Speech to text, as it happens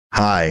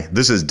Hi,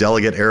 this is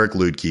Delegate Eric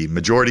Luedtke,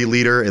 Majority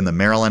Leader in the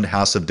Maryland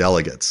House of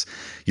Delegates.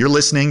 You're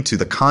listening to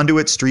the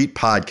Conduit Street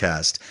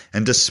podcast,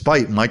 and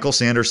despite Michael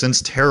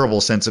Sanderson's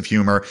terrible sense of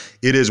humor,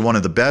 it is one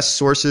of the best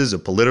sources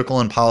of political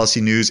and policy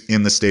news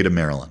in the state of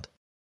Maryland.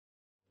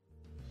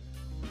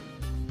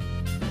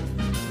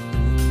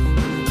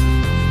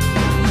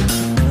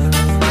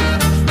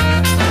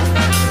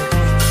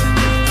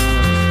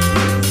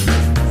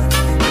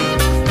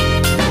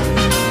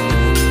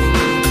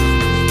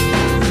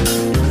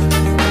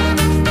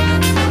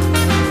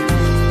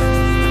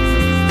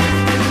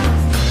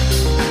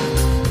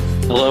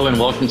 Hello and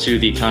welcome to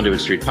the Conduit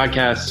Street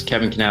podcast.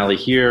 Kevin Canale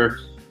here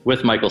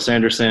with Michael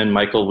Sanderson.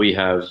 Michael, we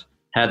have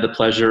had the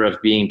pleasure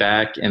of being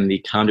back in the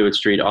Conduit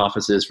Street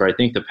offices for I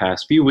think the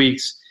past few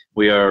weeks.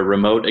 We are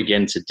remote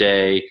again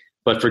today,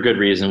 but for good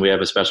reason. We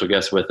have a special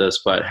guest with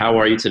us. But how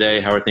are you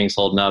today? How are things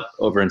holding up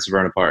over in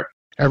Severna Park?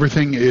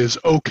 Everything is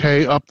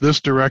okay up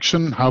this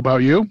direction. How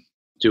about you?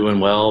 Doing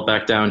well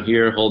back down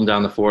here, holding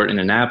down the fort in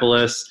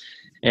Annapolis.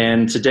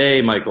 And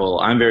today, Michael,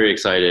 I'm very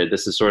excited.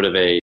 This is sort of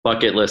a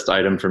bucket list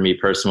item for me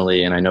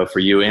personally, and I know for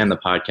you and the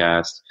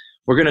podcast.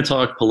 We're going to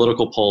talk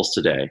political polls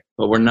today,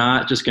 but we're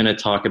not just going to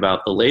talk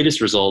about the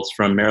latest results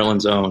from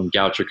Maryland's own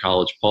Goucher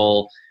College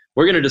poll.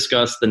 We're going to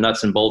discuss the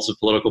nuts and bolts of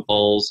political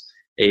polls,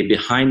 a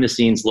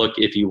behind-the-scenes look,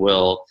 if you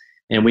will,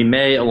 and we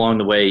may, along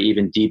the way,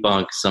 even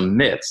debunk some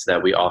myths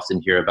that we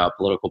often hear about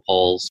political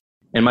polls.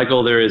 And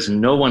Michael, there is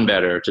no one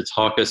better to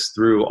talk us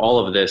through all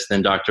of this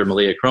than Dr.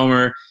 Malia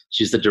Cromer.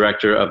 She's the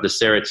director of the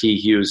Sarah T.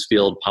 Hughes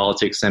Field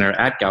Politics Center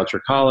at Goucher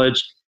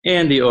College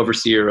and the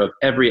overseer of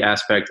every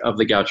aspect of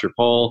the Goucher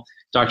poll.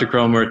 Dr.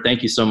 Cromer,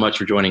 thank you so much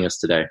for joining us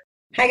today.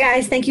 Hi,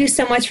 guys. Thank you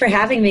so much for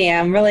having me.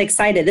 I'm really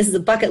excited. This is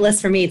a bucket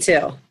list for me,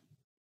 too.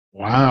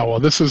 Wow. Well,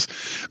 this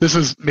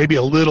is maybe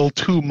a little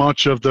too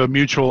much of the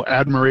Mutual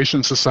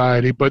Admiration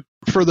Society, but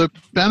for the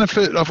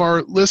benefit of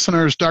our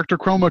listeners, Dr.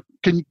 Cromer,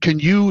 can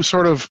you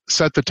sort of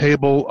set the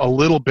table a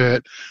little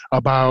bit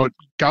about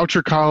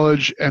Goucher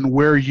College and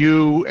where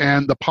you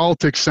and the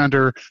Politics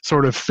Center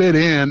sort of fit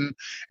in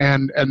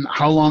and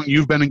how long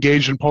you've been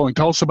engaged in polling?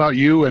 Tell us about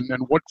you and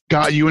what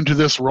got you into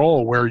this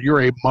role where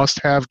you're a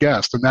must-have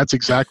guest, and that's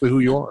exactly who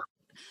you are.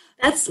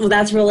 That's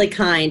really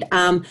kind.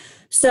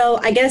 So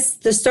I guess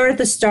to start at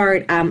the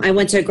start, I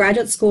went to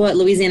graduate school at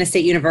Louisiana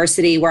State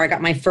University where I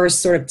got my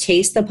first sort of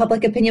taste of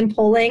public opinion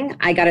polling.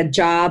 I got a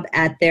job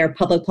at their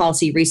Public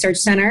Policy Research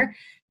Center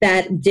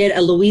that did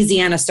a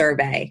Louisiana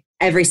survey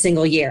every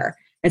single year.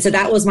 And so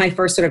that was my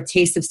first sort of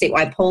taste of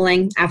statewide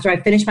polling. After I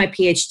finished my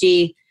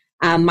PhD,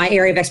 my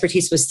area of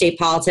expertise was state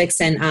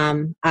politics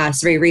and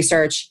survey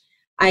research.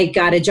 I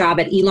got a job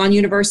at Elon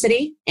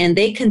University, and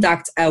they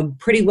conduct a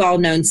pretty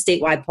well-known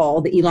statewide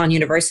poll, the Elon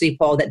University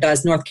poll that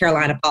does North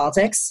Carolina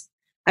politics.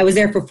 I was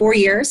there for 4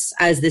 years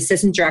as the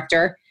assistant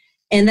director,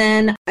 and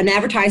then an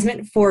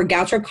advertisement for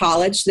Goucher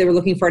College. They were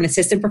looking for an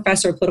assistant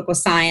professor of political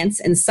science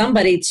and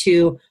somebody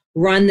to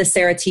run the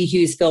Sarah T.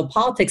 Hughes Field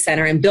Politics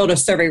Center and build a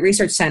survey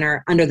research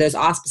center under those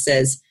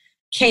auspices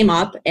came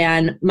up,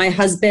 and my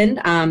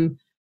husband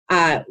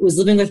was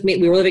living with me.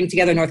 We were living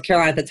together in North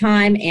Carolina at the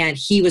time, and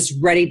he was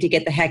ready to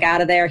get the heck out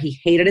of there. He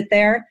hated it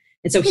there.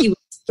 And so he was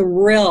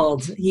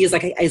thrilled. He's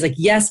like,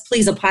 yes,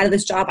 please apply to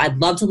this job. I'd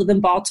love to live in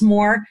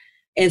Baltimore.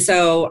 And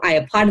so I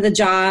applied to the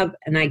job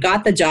and I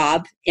got the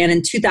job. And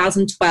in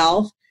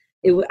 2012,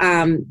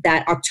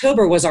 that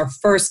October was our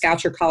first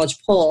Goucher College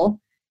poll.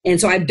 And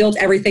so I built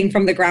everything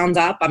from the ground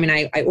up. I mean,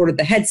 I ordered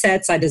the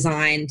headsets, I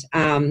designed,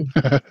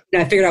 I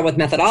figured out what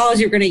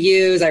methodology we're going to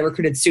use. I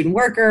recruited student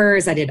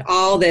workers. I did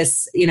all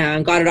this,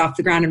 and got it off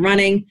the ground and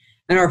running.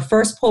 And our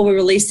first poll, we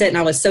released it and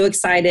I was so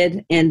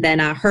excited. And then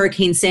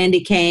Hurricane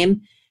Sandy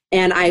came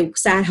and I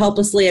sat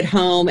helplessly at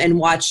home and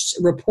watched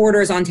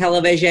reporters on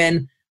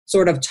television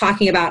sort of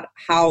talking about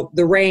how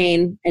the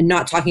rain and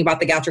not talking about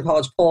the Goucher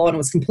College poll. And it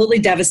was completely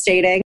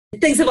devastating.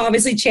 Things have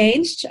obviously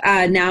changed.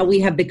 Now we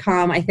have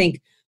become, I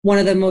think, one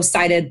of the most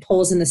cited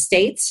polls in the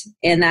state.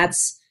 And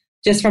that's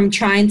just from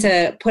trying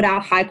to put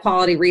out high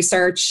quality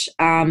research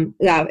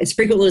as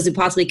frequently as we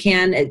possibly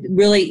can.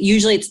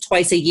 Usually it's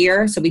twice a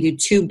year. So we do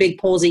 2 big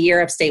polls a year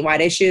of statewide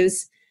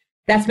issues.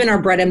 That's been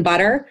our bread and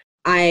butter.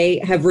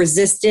 I have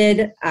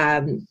resisted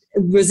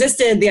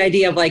the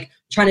idea of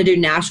trying to do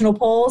national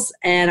polls.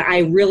 And I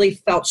really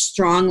felt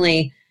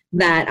strongly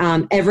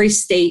that every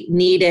state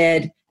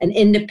needed an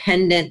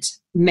independent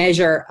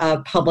measure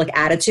of public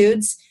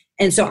attitudes.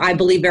 And so I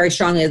believe very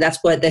strongly that's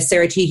what the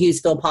Sarah T. Hughes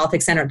Field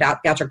Politics Center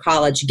at Goucher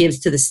College gives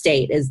to the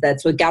state,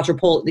 that's what the Goucher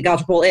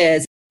poll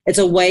is. It's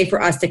a way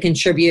for us to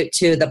contribute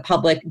to the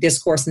public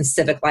discourse and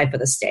civic life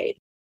of the state.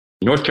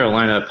 North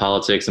Carolina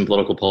politics and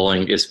political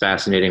polling is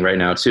fascinating right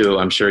now, too.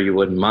 I'm sure you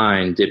wouldn't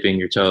mind dipping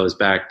your toes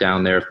back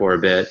down there for a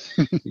bit,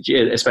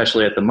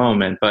 especially at the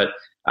moment. But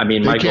I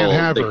mean, they Michael, can't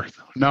have her.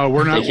 No,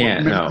 we're not.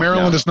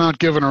 Maryland is not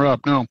giving her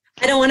up. No.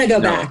 I don't want to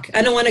go back.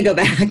 I don't want to go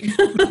back.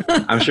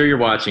 I'm sure you're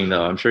watching,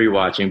 though. I'm sure you're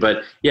watching.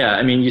 But yeah,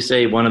 I mean, you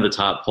say one of the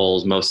top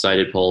polls, most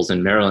cited polls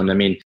in Maryland. I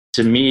mean,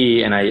 to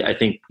me, and I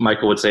think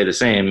Michael would say the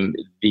same,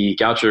 the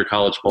Goucher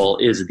College poll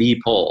is the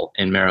poll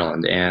in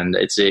Maryland. And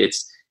it's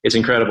it's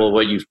incredible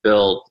what you've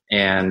built.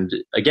 And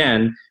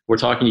again, we're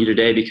talking to you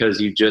today because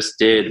you just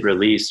did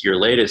release your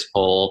latest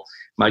poll.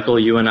 Michael,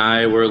 you and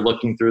I were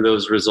looking through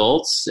those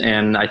results,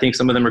 and I think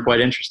some of them are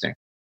quite interesting.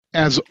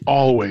 As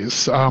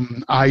always,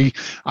 I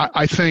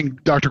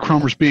think Dr.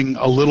 Cromer's being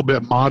a little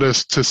bit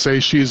modest to say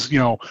she's,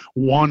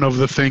 one of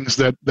the things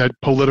that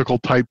political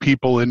type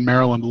people in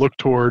Maryland look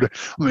toward.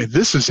 I mean,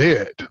 this is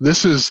it.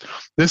 This is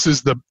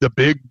the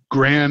big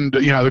grand,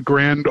 the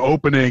grand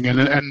opening,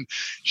 and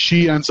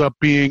she ends up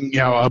being,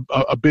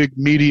 a big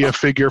media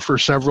figure for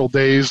several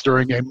days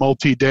during a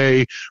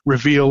multi-day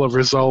reveal of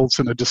results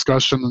and a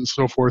discussion and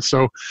so forth.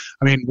 So,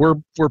 I mean,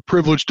 we're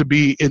privileged to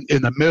be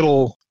in the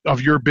middle of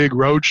your big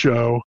road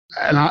show.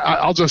 And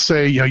I'll just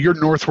say, your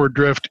northward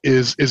drift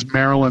is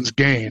Maryland's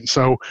gain.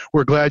 So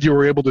we're glad you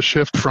were able to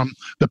shift from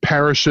the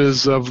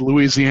parishes of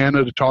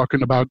Louisiana to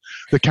talking about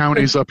the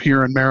counties up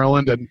here in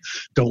Maryland, and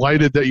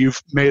delighted that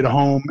you've made a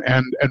home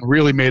and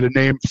really made a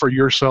name for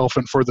yourself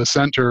and for the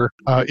center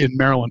in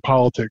Maryland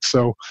politics.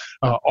 So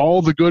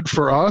all the good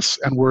for us,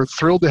 and we're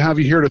thrilled to have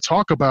you here to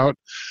talk about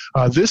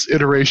this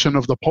iteration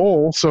of the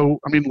poll. So,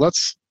 I mean,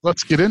 let's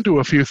get into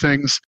a few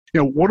things.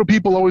 What do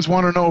people always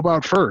want to know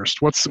about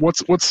first? What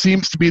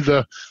seems to be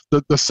the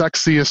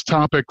sexiest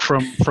topic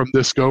from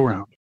this go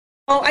round?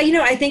 Well,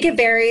 I think it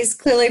varies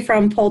clearly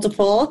from poll to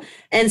poll.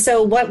 And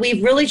so what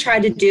we've really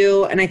tried to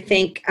do, and I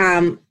think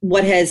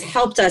what has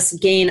helped us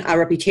gain a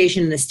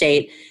reputation in the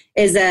state,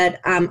 is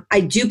that I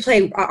do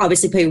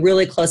obviously pay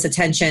really close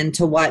attention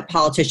to what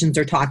politicians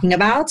are talking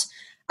about.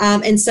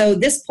 And so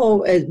this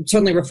poll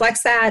certainly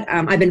reflects that.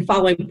 I've been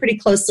following pretty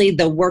closely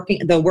the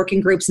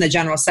working groups in the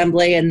General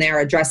Assembly, and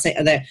they're addressing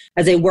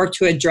as they work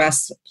to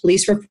address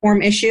police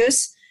reform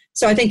issues.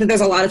 So I think that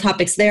there's a lot of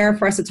topics there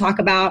for us to talk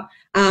about.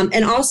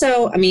 And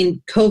also, I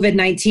mean,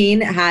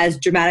 COVID-19 has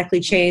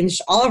dramatically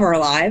changed all of our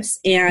lives.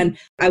 And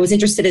I was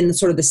interested in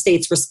sort of the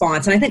state's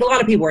response. And I think a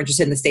lot of people are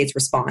interested in the state's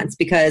response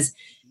because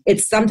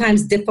it's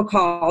sometimes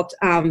difficult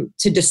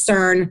to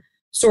discern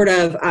sort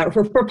of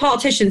for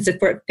politicians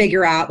to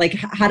figure out, like,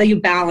 how do you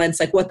balance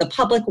like what the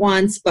public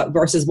wants but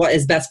versus what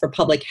is best for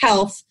public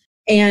health.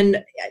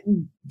 And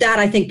that,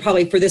 I think,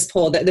 probably for this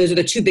poll, those are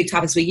the two big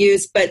topics we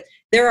use. But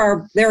there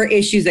are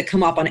issues that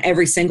come up on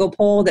every single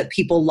poll that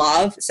people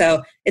love.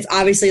 So it's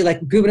obviously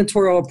like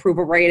gubernatorial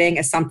approval rating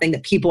is something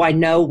that people I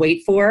know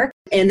wait for.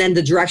 And then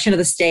the direction of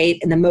the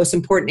state and the most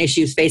important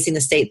issues facing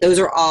the state, those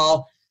are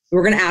all,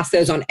 we're going to ask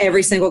those on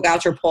every single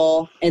Goucher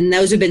poll. And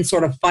those have been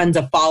sort of fun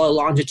to follow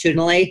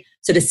longitudinally.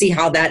 So to see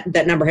how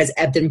that number has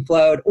ebbed and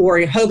flowed, or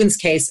in Hogan's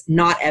case,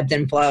 not ebbed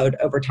and flowed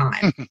over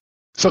time.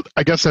 So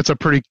I guess that's a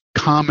pretty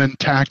common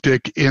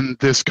tactic in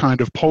this kind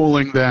of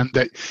polling then,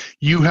 that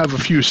you have a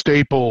few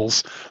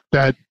staples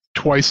that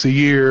twice a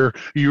year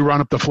you run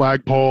up the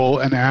flagpole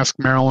and ask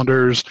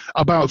Marylanders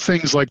about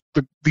things like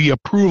the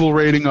approval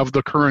rating of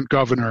the current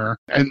governor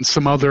and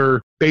some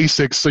other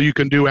basics so you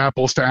can do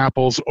apples to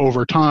apples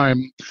over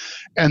time.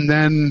 And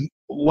then,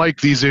 like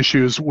these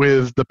issues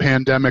with the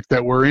pandemic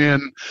that we're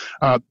in,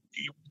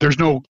 there's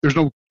no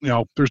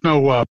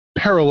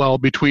parallel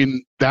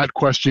between that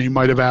question you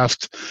might have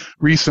asked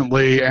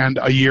recently and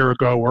a year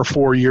ago or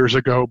 4 years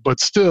ago, but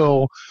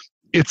still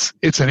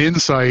it's an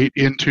insight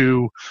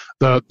into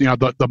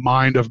the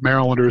mind of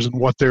Marylanders and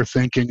what they're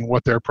thinking and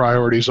what their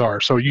priorities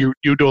are. So you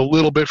do a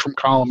little bit from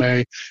column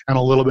A and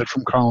a little bit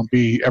from column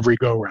B every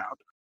go round.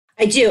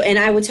 I do, and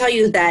I would tell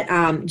you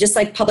that just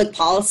like public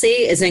policy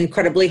is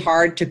incredibly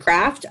hard to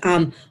craft,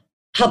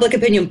 public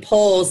opinion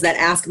polls that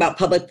ask about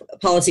public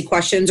policy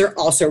questions are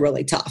also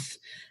really tough.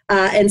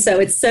 And so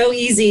it's so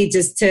easy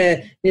just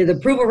to, the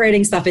approval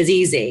rating stuff is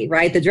easy,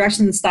 right? The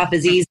direction stuff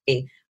is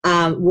easy.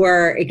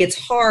 Where it gets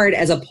hard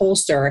as a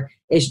pollster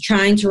is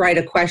trying to write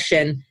a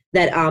question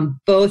that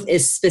both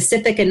is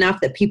specific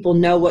enough that people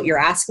know what you're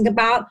asking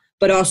about,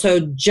 but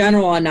also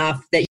general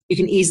enough that you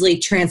can easily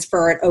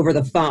transfer it over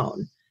the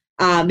phone.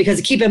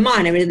 Because keep in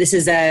mind, I mean, this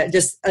is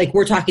just like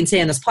we're talking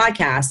today on this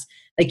podcast,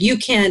 like you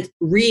can't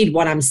read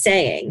what I'm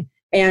saying.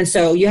 And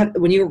so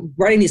when you're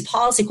writing these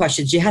policy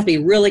questions, you have to be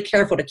really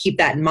careful to keep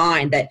that in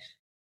mind, that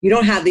you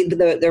don't have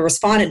the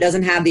respondent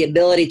doesn't have the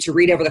ability to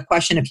read over the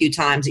question a few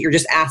times, that you're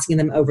just asking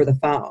them over the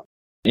phone.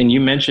 And you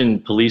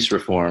mentioned police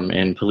reform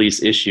and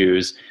police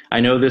issues. I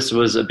know this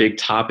was a big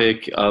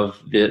topic of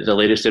the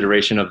latest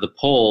iteration of the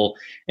poll.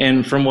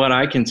 And from what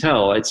I can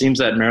tell, it seems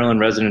that Maryland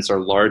residents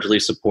are largely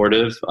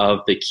supportive of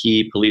the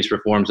key police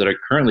reforms that are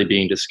currently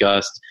being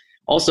discussed.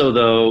 Also,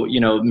 though,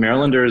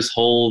 Marylanders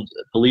hold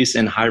police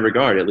in high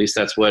regard. At least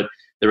that's what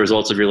the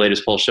results of your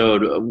latest poll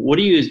showed. What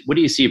do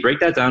you see? Break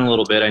that down a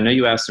little bit. I know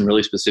you asked some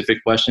really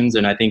specific questions,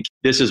 and I think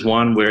this is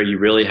one where you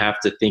really have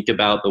to think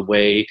about the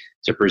way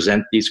to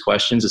present these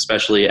questions,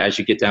 especially as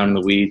you get down in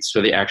the weeds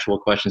for the actual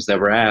questions that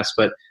were asked.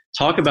 But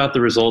talk about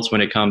the results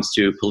when it comes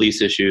to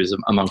police issues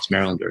amongst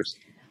Marylanders.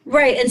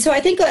 Right. And so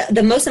I think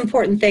the most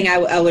important thing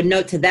I would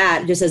note to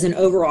that, just as an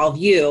overall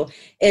view,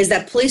 is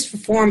that police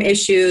reform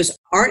issues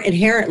aren't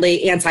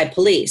inherently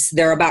anti-police.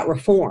 They're about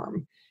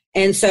reform.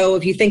 And so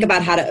if you think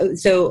about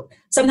so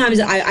sometimes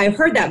I've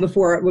heard that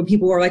before when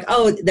people were like,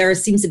 oh, there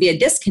seems to be a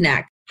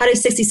disconnect. how do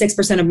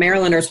 66% of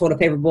Marylanders hold a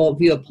favorable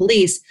view of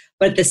police,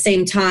 but at the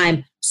same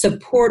time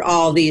support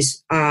all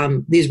these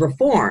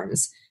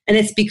reforms? And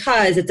it's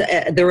because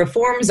the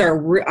reforms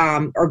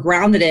are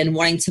grounded in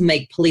wanting to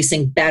make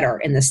policing better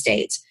in the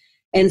state.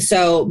 And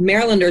so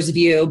Marylanders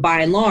view, by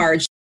and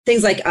large,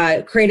 things like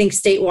creating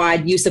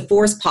statewide use of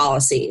force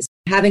policies,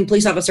 having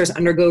police officers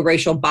undergo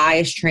racial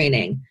bias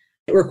training,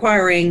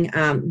 requiring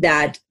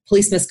that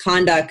police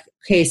misconduct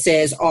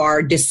cases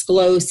are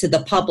disclosed to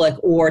the public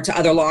or to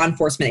other law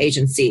enforcement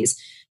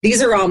agencies. These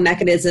are all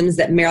mechanisms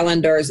that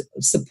Marylanders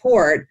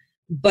support,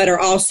 but are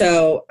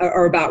also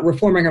about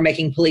reforming or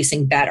making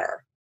policing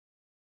better.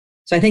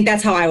 So I think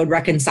that's how I would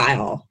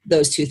reconcile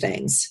those two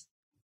things.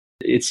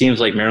 It seems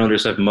like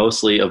Marylanders have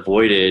mostly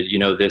avoided,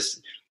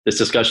 this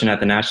discussion at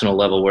the national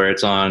level where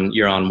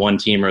you're on one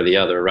team or the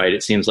other, right?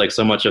 It seems like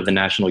so much of the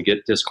national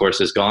discourse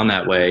has gone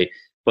that way,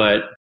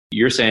 but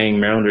you're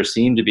saying Marylanders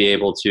seem to be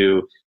able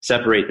to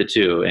separate the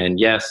two. And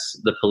yes,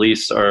 the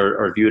police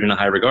are viewed in a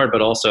high regard, but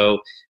also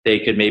they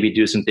could maybe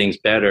do some things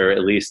better.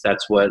 At least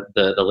that's what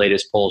the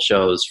latest poll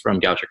shows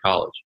from Goucher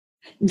College.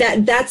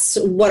 That's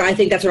what I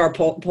think. That's what our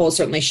polls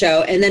certainly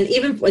show. And then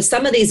even with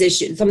some of these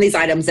issues, some of these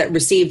items that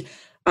received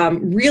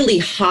really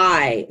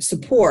high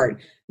support,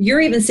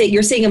 you're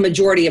seeing a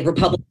majority of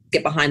Republicans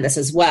get behind this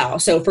as well.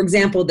 So, for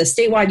example, the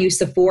statewide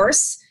use of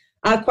force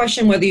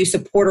question, whether you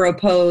support or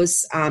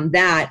oppose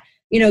that.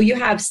 We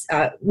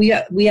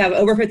have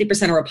over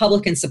 50% of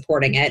Republicans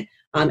supporting it,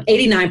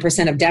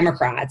 89% of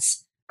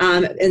Democrats,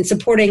 and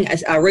supporting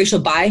racial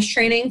bias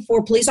training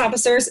for police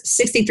officers.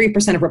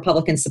 63% of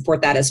Republicans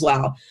support that as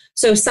well.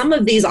 So some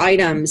of these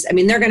items,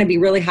 they're going to be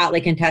really hotly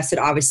contested,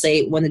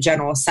 obviously, when the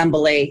General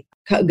Assembly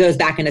goes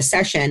back into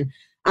session.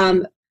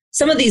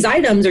 Some of these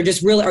items are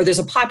just really, or there's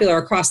a popular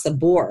across the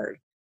board.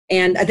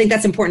 And I think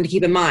that's important to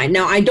keep in mind.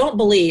 Now, I don't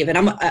believe,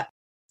 and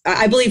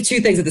I believe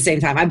two things at the same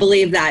time. I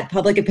believe that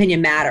public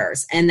opinion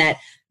matters, and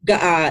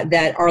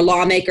that our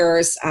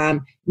lawmakers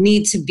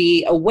need to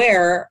be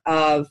aware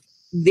of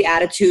the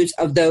attitudes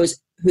of those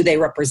who they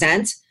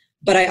represent.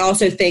 But I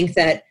also think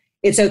that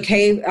it's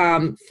okay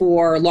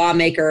for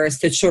lawmakers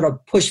to sort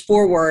of push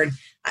forward,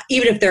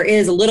 even if there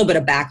is a little bit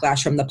of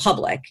backlash from the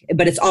public.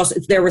 But it's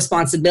their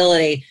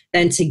responsibility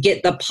then to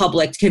get the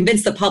public, to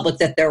convince the public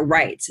that they're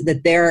right,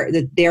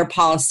 that their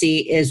policy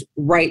is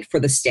right for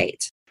the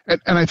state.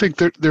 And I think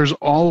there's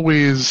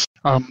always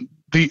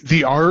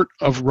the art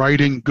of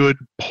writing good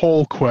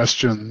poll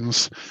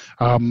questions.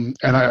 And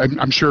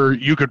I'm sure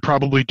you could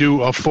probably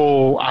do a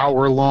full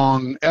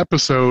hour-long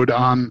episode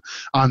on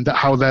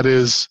how that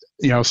is,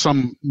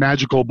 some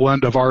magical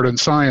blend of art and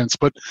science.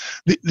 But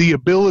the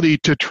ability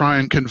to try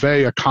and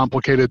convey a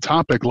complicated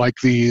topic like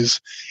these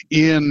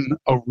in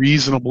a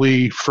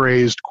reasonably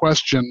phrased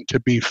question, to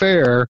be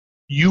fair,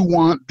 you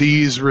want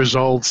these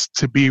results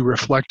to be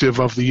reflective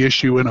of the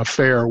issue in a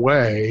fair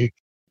way.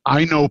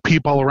 I know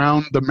people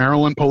around the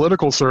Maryland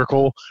political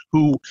circle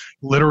who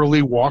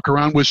literally walk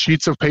around with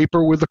sheets of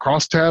paper with the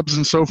crosstabs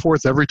and so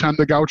forth every time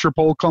the Goucher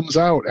poll comes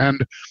out.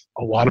 And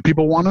a lot of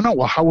people want to know,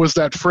 well, how was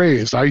that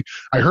phrased? I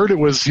heard it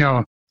was,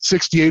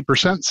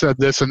 68% said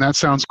this, and that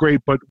sounds great,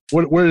 but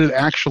what did it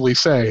actually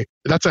say?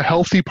 That's a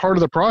healthy part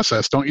of the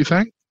process, don't you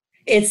think?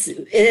 It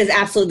is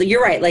absolutely,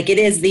 you're right. Like, it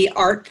is the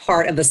art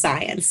part of the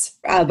science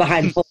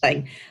behind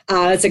polling.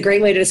 It's a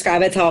great way to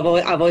describe it. It's how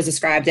I've always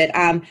described it.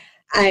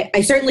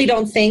 I certainly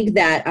don't think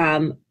that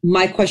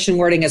my question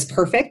wording is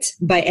perfect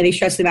by any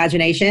stretch of the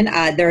imagination.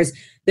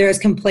 There's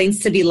complaints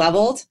to be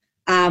leveled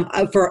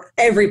for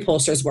every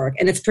pollster's work,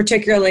 and it's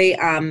particularly,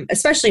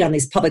 especially on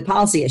these public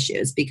policy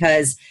issues,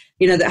 because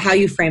how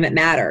you frame it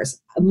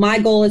matters. My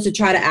goal is to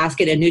try to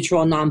ask it in a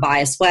neutral and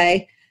non-biased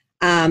way.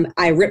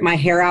 I rip my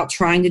hair out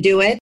trying to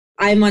do it.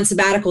 I'm on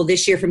sabbatical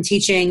this year from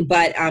teaching,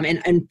 but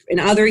in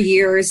other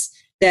years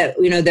that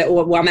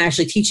I'm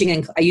actually teaching,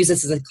 and I use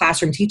this as a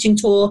classroom teaching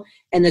tool,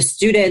 and the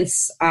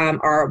students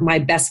are my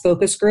best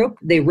focus group.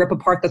 They rip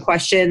apart the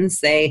questions,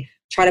 they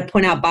try to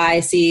point out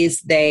biases,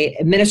 they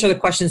administer the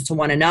questions to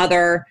one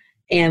another,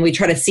 and we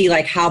try to see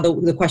how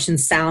the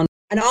questions sound.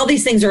 And all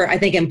these things are, I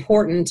think,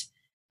 important.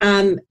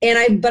 But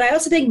I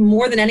also think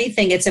more than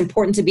anything, it's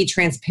important to be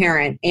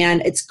transparent.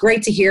 And it's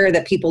great to hear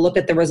that people look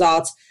at the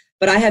results,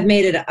 but I have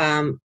made it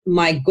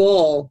my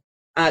goal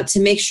to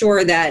make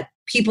sure that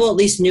people at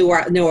least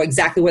know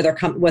exactly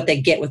what they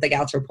get with the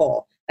Goucher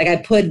poll. Like, I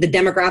put the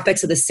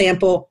demographics of the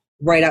sample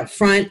right up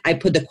front. I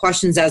put the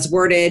questions as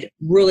worded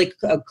really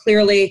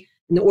clearly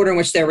in the order in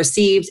which they're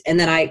received, and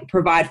then I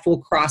provide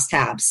full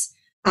crosstabs.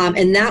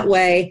 And that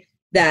way,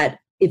 that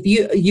if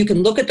you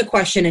can look at the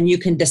question and you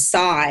can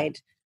decide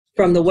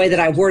from the way that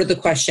I worded the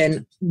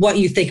question what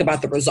you think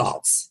about the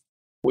results.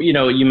 Well,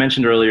 you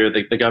mentioned earlier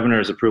that the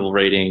governor's approval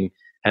rating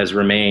has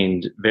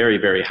remained very,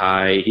 very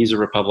high. He's a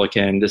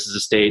Republican. This is a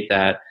state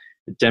that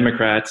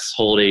Democrats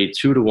hold a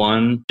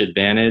 2-to-1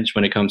 advantage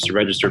when it comes to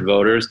registered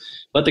voters,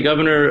 but the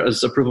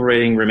governor's approval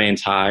rating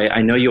remains high.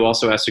 I know you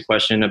also asked a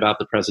question about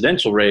the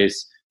presidential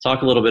race.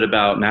 Talk a little bit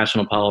about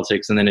national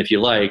politics, and then, if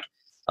you like,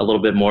 a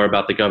little bit more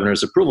about the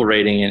governor's approval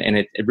rating, and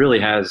it really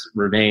has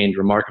remained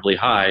remarkably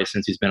high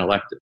since he's been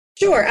elected.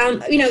 Sure.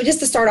 Just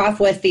to start off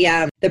with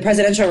the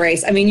presidential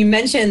race. I mean, you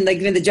mentioned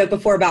the joke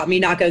before about me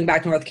not going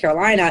back to North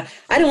Carolina.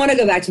 I don't want to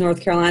go back to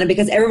North Carolina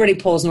because everybody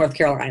polls North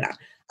Carolina.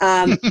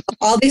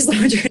 All these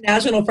larger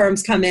national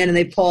firms come in and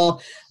they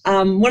poll.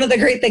 One of the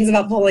great things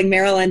about polling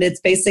Maryland,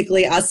 it's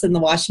basically us and the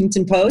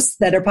Washington Post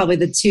that are probably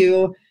the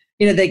two,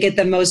 that get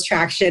the most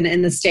traction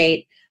in the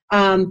state.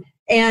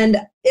 And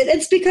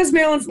it's because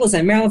Maryland's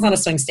not a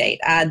swing state.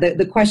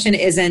 The question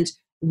isn't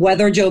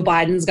whether Joe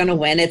Biden's going to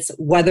win. It's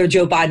whether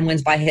Joe Biden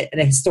wins by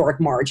a historic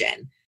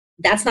margin.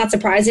 That's not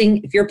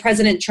surprising. If you're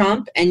President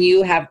Trump and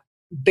you have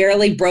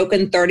barely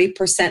broken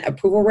 30%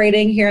 approval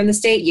rating here in the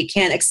state, you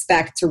can't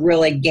expect to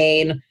really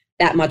gain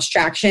that much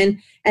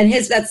traction. And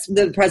that's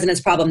the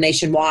president's problem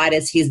nationwide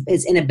is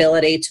his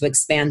inability to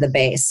expand the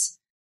base.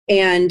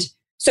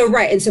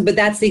 But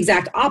that's the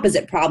exact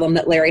opposite problem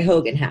that Larry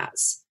Hogan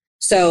has.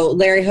 So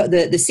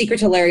the secret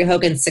to Larry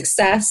Hogan's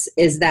success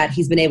is that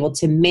he's been able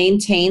to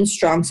maintain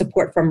strong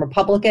support from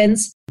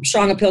Republicans,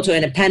 strong appeal to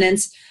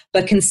independents,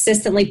 but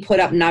consistently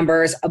put up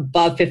numbers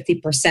above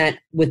 50%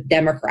 with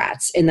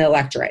Democrats in the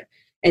electorate.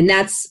 And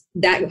that's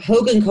that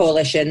Hogan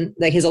coalition,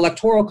 like his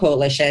electoral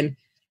coalition,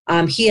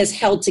 he has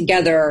held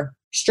together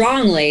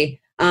strongly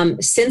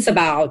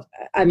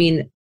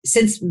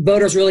since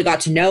voters really got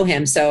to know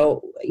him.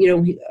 So,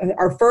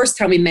 our first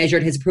time we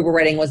measured his approval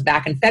rating was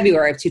back in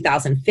February of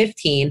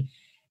 2015.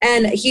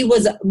 And he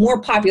was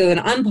more popular than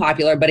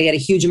unpopular, but he had a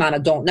huge amount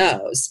of don't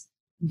knows.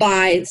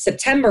 By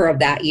September of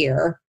that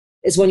year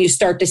is when you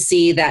start to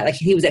see that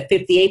he was at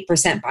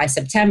 58% by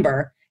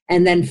September.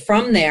 And then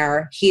from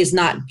there, he has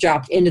not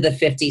dropped into the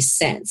 50s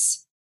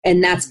since.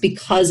 And that's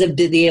because of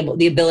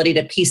the ability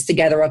to piece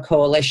together a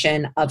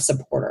coalition of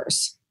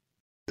supporters.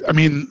 I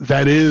mean,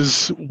 that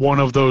is one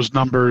of those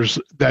numbers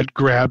that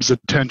grabs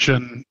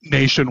attention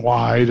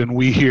nationwide. And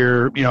we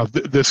hear,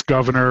 this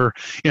governor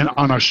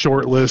on a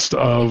short list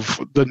of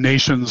the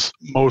nation's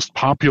most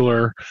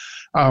popular.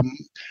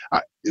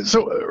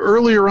 So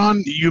earlier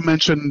on, you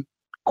mentioned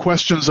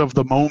questions of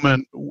the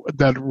moment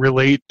that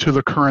relate to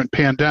the current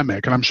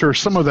pandemic. And I'm sure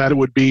some of that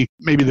would be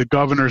maybe the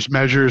governor's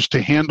measures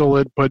to handle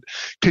it. But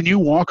can you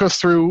walk us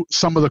through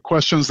some of the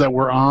questions that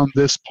were on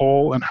this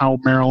poll and how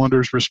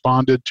Marylanders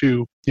responded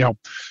to,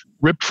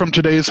 ripped from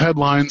today's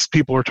headlines,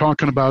 people are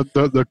talking about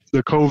the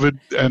COVID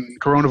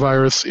and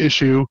coronavirus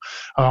issue.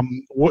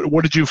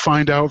 What did you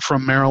find out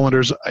from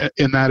Marylanders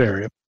in that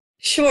area?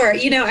 Sure.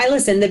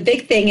 The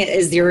big thing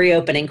is the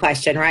reopening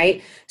question,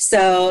 right?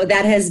 So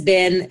that has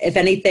been, if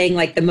anything,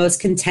 the most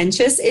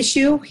contentious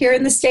issue here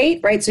in the state,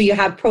 right? So you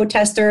have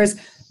protesters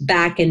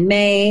back in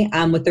May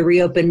with the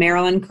Reopen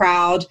Maryland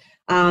crowd,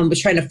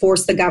 was trying to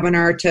force the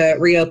governor to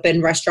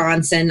reopen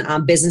restaurants and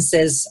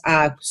businesses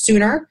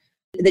sooner.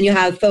 Then you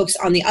have folks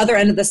on the other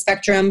end of the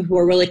spectrum who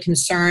are really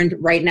concerned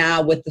right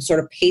now with the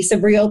sort of pace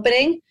of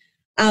reopening.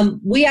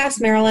 We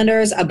asked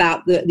Marylanders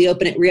about the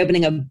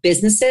reopening of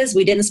businesses.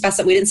 We didn't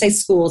specify, we didn't say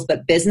schools,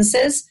 but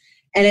businesses.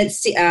 And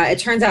it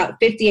turns out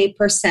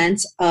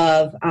 58%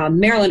 of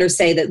Marylanders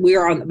say that we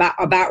are on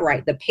about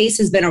right. The pace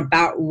has been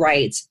about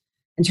right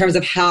in terms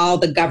of how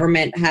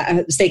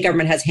the state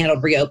government has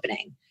handled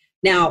reopening.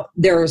 Now,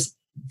 there's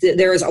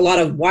a lot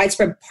of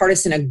widespread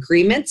partisan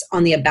agreement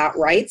on the about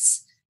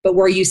rights, but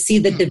where you see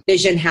the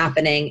division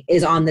happening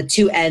is on the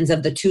two ends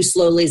of the too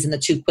slowies and the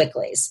too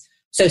quicklies.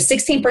 So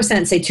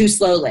 16% say too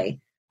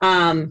slowly,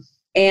 and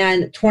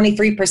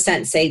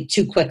 23% say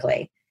too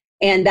quickly.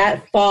 And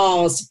that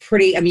falls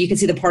you can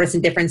see the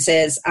partisan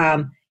differences.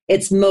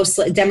 It's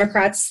mostly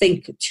Democrats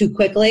think too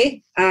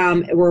quickly,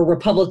 where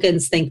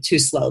Republicans think too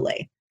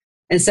slowly.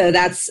 And so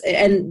I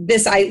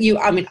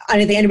think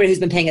anybody who's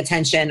been paying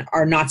attention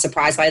are not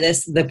surprised by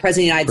this. The President of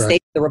the United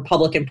States, the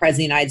Republican President of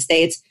the United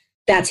States,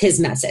 that's his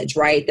message,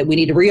 right? That we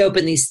need to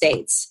reopen these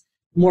states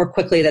more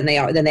quickly than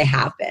they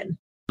have been.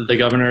 The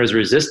governor has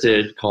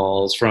resisted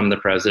calls from the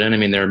president. I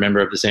mean, they're a member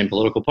of the same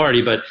political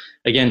party, but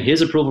again,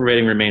 his approval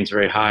rating remains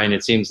very high. And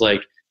it seems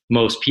like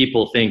most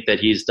people think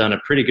that he's done a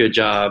pretty good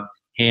job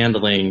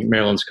handling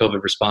Maryland's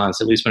COVID response,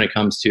 at least when it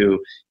comes to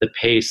the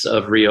pace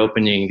of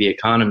reopening the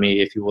economy,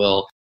 if you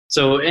will.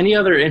 So any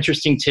other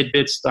interesting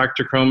tidbits,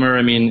 Dr. Cromer?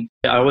 I mean,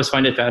 I always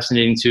find it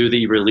fascinating too that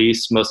you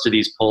release most of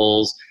these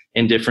polls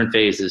in different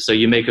phases. So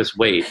you make us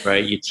wait,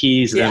 right? You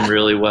tease them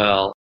really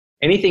well.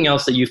 Anything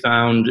else that you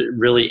found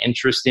really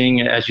interesting?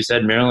 As you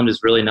said, Maryland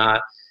is really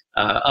not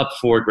up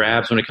for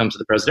grabs when it comes to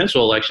the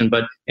presidential election,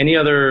 but any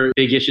other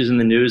big issues in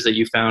the news that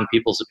you found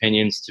people's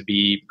opinions to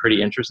be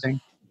pretty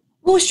interesting?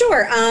 Well,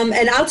 sure.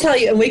 And I'll tell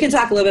you, and we can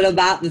talk a little bit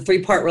about the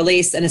 3-part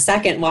release in a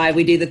second, why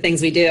we do the things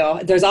we do.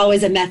 There's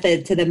always a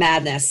method to the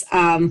madness.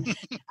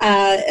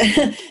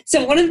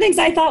 So one of the things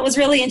I thought was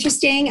really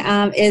interesting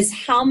is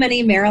how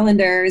many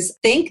Marylanders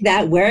think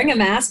that wearing a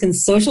mask and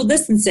social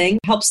distancing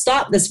helps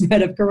stop the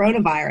spread of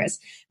coronavirus.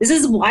 This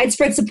is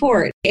widespread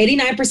support.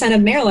 89%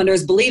 of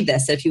Marylanders believe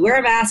this. If you wear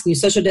a mask and you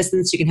social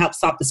distance, you can help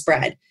stop the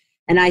spread.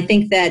 And I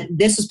think that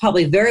this was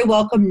probably very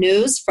welcome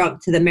news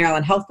to the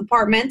Maryland Health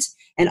Department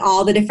and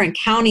all the different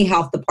county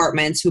health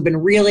departments who've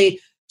been really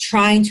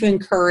trying to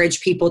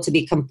encourage people to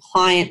be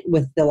compliant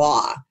with the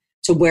law.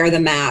 to wear the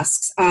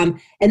masks. And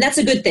that's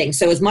a good thing.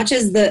 So as much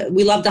as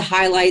we love to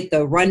highlight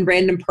the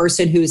random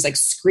person who's like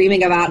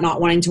screaming about not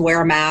wanting to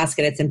wear a mask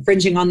and it's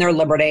infringing on their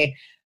liberty,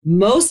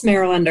 most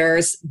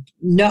Marylanders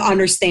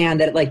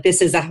understand that like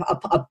this is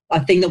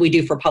a thing that we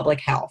do for public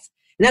health.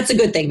 And that's a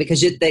good thing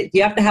because you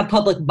have to have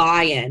public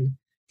buy-in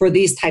for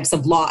these types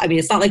of law. I mean,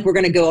 it's not like we're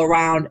going to go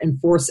around and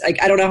force,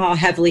 like, I don't know how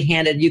heavily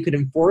handed you could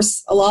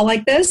enforce a law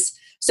like this.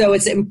 So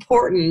it's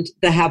important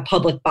to have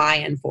public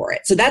buy-in for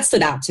it. So that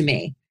stood out to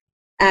me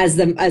as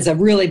a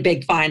really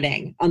big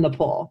finding on the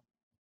poll.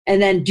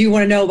 And then do you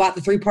want to know about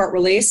the 3-part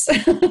release?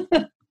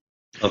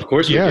 Of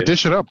course we do.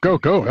 Dish it up. Go.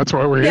 That's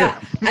why we're here.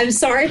 I'm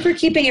sorry for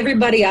keeping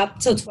everybody up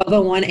till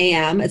 12:01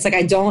 a.m. It's like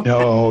I don't...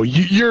 No,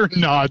 you're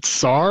not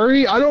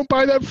sorry. I don't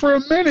buy that for a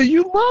minute.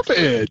 You love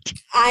it.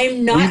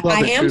 I'm not.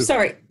 I am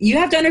sorry. You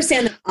have to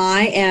understand that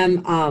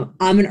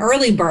I'm an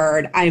early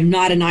bird. I'm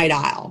not a night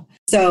owl.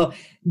 So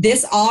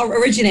this all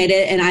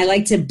originated, and I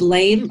like to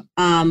blame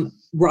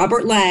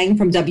Robert Lang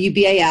from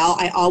WBAL.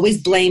 I always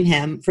blame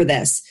him for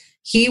this.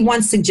 He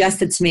once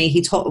suggested to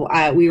me,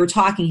 we were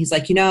talking, he's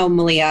like,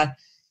 Malia,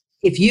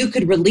 if you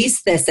could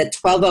release this at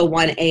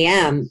 12:01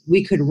 a.m.,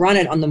 we could run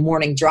it on the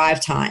morning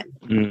drive time.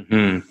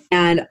 Mm-hmm.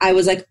 And I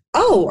was like,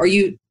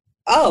 and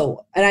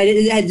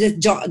it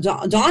just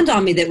dawned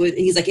on me that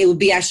he's like, it would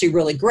be actually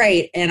really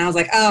great. And I was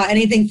like,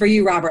 anything for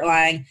you, Robert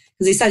Lang,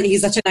 because he said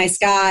he's such a nice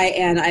guy.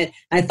 And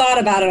I thought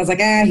about it. I was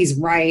like, he's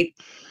right.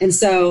 And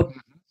so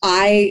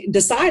I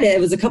decided,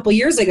 it was a couple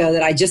years ago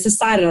that I just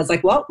decided, I was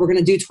like, well, we're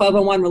going to do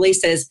 12:01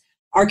 releases.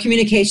 Our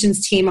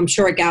communications team, I'm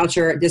sure at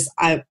Goucher,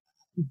 I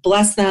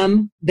bless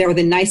them. They're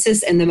the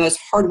nicest and the most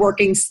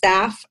hardworking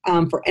staff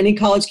for any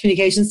college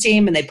communications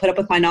team, and they put up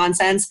with my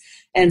nonsense.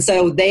 And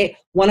so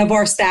one of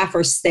our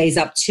staffers stays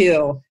up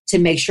too to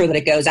make sure that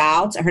it goes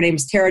out. Her name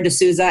is Tara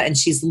D'Souza, and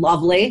she's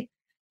lovely,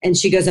 and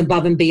she goes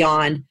above and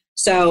beyond.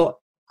 So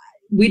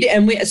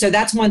so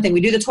that's one thing.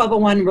 We do the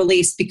 12:01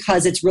 release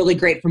because it's really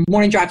great for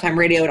morning drive time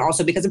radio and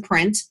also because of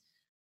print.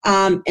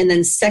 And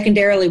then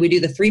secondarily, we do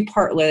the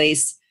 3-part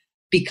release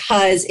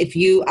because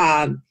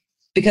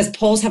because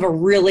polls have a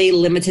really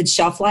limited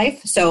shelf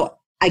life. So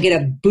I get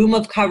a boom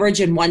of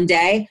coverage in one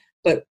day,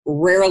 but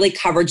rarely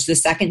coverage the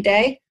second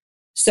day.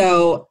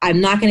 So I'm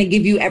not going to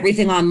give you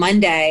everything on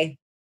Monday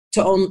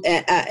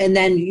and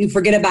then you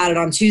forget about it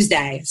on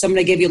Tuesday. So I'm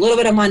going to give you a little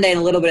bit of Monday and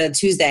a little bit of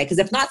Tuesday, because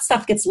if not,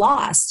 stuff gets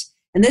lost.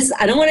 And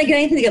I don't want to get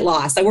anything to get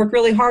lost. I work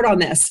really hard on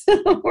this.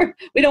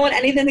 We don't want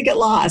anything to get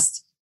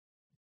lost.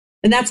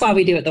 And that's why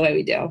we do it the way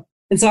we do.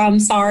 And so I'm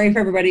sorry for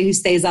everybody who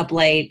stays up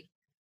late,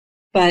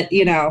 but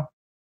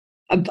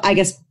I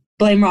guess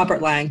blame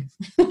Robert Lang.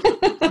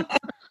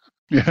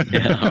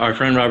 Yeah, our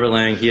friend Robert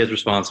Lang, he is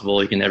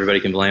responsible. Everybody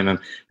can blame him.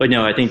 But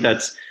no, I think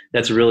that's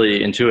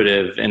really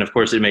intuitive. And of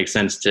course, it makes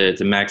sense to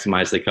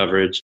maximize the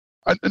coverage.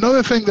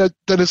 Another thing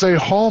that is a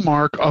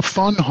hallmark, a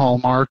fun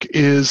hallmark,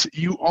 is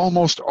you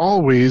almost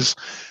always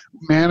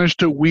manage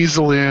to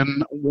weasel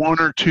in one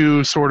or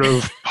two sort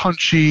of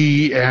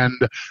punchy and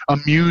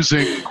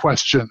amusing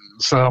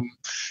questions.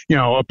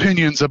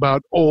 Opinions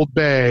about Old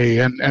Bay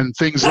and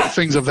things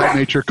of that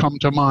nature come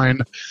to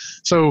mind.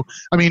 So,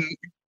 I mean,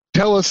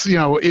 tell us,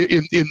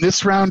 in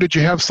this round, did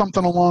you have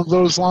something along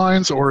those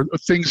lines, or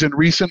things in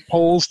recent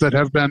polls that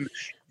have been,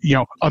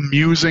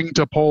 amusing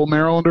to poll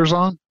Marylanders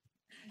on?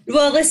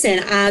 Well, listen,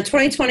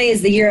 2020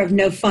 is the year of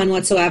no fun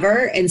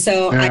whatsoever. And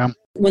so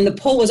when the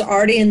poll was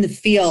already in the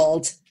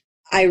field,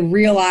 I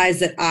realized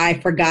that I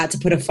forgot to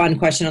put a fun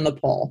question on the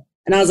poll.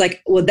 And I was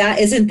like, well,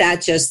 isn't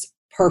that just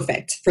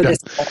perfect for this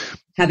poll,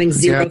 having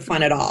zero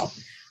fun at all?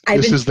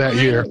 This is that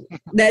year.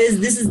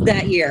 This is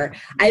that year.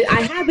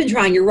 I have been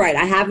trying, you're right.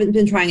 I haven't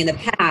been trying in the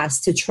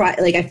past to try,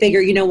 like, I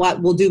figure, you know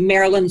what, we'll do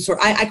Maryland,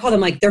 I call them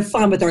like, they're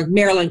fun, but they're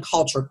Maryland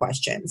culture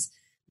questions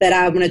that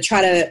I'm going to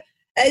try to,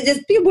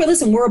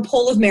 listen, we're a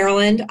poll of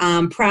Maryland,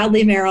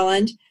 proudly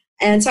Maryland.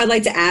 And so I'd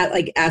like to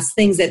ask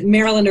things that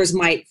Marylanders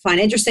might find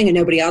interesting and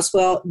nobody else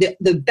will.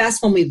 The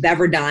best one we've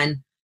ever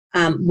done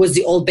was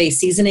the Old Bay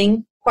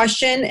seasoning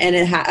question. And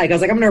I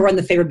was like, I'm going to run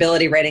the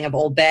favorability rating of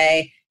Old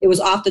Bay. It was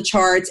off the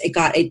charts. It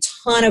got a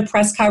ton of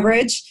press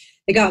coverage.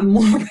 It got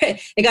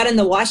in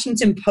the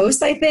Washington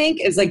Post, I think.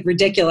 It was like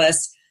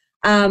ridiculous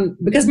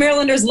because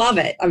Marylanders love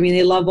it. I mean,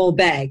 they love Old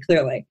Bay,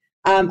 clearly.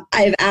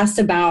 I've asked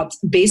about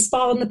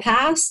baseball in the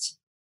past.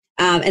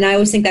 And I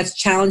always think that's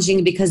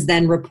challenging because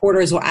then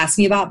reporters will ask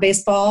me about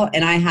baseball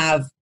and I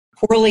have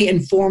poorly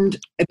informed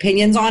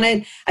opinions on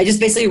it. I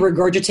just basically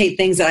regurgitate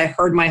things that I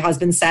heard my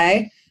husband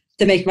say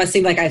to make it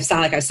seem like I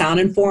sound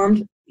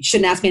informed. You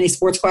shouldn't ask me any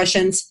sports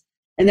questions.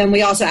 And then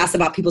we also asked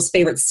about people's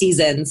favorite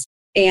seasons.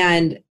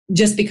 And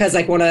just because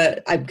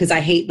because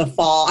I hate the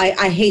fall,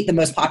 I hate the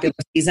most popular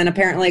season,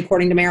 apparently,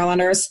 according to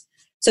Marylanders.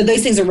 So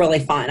those things are really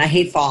fun. I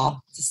hate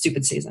fall. It's a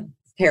stupid season.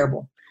 It's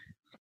terrible.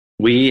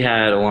 We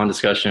had a long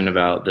discussion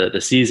about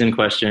the season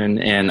question,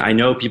 and I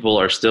know people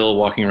are still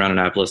walking around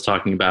Annapolis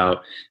talking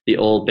about the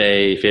Old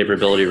Bay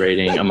favorability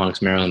rating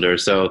amongst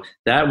Marylanders. So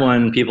that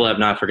one people have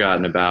not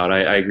forgotten about.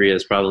 I agree,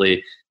 it's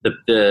probably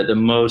the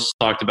most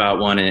talked about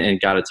one and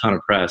got a ton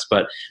of press.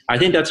 But I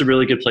think that's a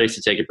really good place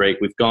to take a break.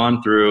 We've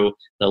gone through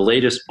the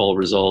latest poll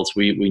results.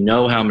 We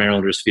know how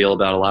Marylanders feel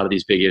about a lot of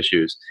these big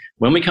issues.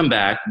 When we come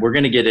back, we're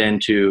going to get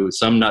into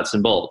some nuts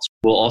and bolts.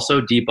 We'll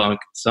also debunk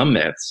some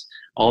myths.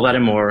 All that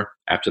and more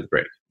after the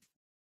break.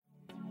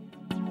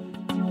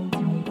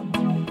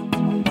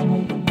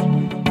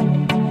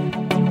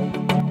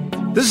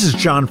 This is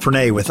John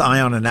Frenaye with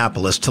Eye on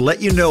Annapolis to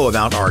let you know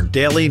about our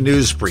daily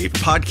news brief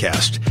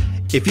podcast.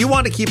 If you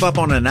want to keep up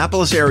on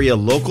Annapolis area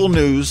local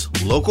news,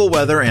 local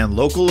weather, and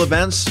local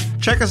events,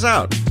 check us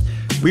out.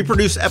 We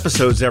produce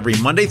episodes every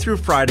Monday through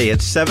Friday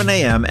at 7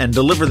 a.m. and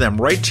deliver them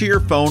right to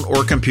your phone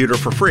or computer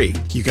for free.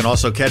 You can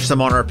also catch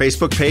them on our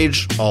Facebook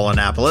page, All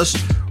Annapolis,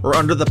 or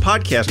under the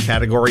podcast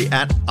category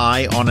at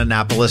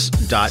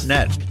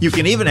eyeonannapolis.net. You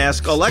can even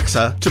ask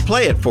Alexa to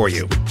play it for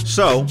you.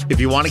 So,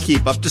 if you want to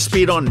keep up to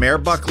speed on Mayor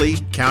Buckley,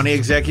 County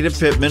Executive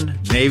Pittman,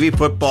 Navy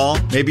football,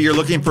 maybe you're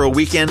looking for a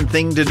weekend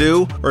thing to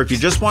do, or if you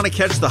just want to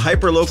catch the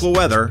hyper-local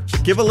weather,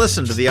 give a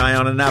listen to the Eye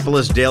on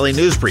Annapolis Daily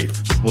News Brief.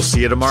 We'll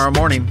see you tomorrow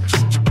morning.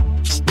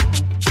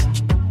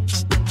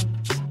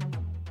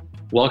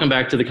 Welcome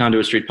back to the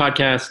Conduit Street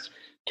Podcast.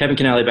 Kevin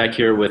Canale back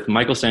here with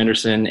Michael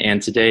Sanderson,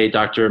 and today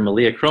Dr.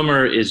 Malia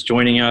Cromer is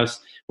joining us.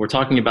 We're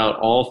talking about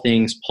all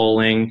things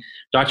polling.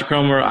 Dr.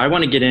 Cromer, I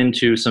want to get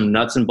into some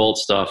nuts and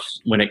bolts stuff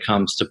when it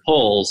comes to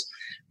polls.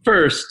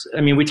 First,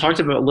 I mean, we talked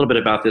a little bit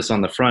about this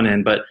on the front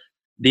end, but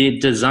the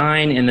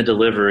design and the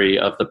delivery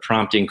of the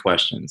prompting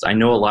questions. I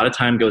know a lot of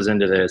time goes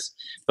into this,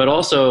 but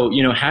also,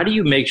 how do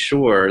you make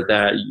sure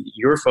that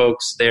your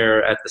folks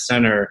there at the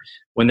center,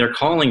 when they're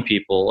calling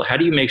people, how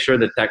do you make sure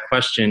that that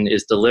question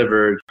is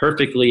delivered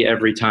perfectly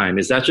every time?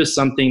 Is that just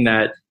something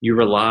that you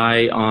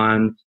rely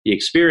on the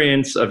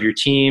experience of your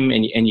team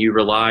and you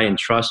rely and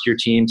trust your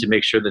team to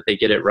make sure that they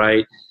get it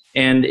right?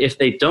 And if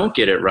they don't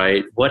get it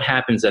right, what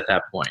happens at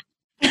that point?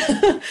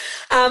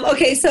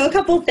 Okay, so a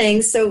couple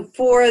things. So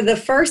for the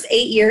first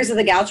 8 years of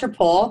the Goucher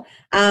poll,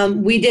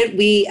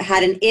 we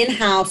had an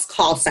in-house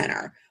call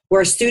center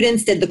where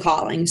students did the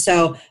calling.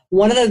 So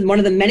one of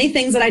the many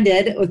things that I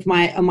did with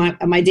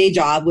my day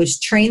job was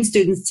train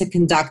students to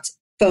conduct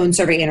phone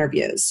survey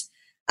interviews.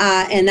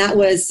 And that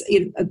was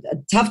a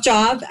tough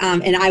job.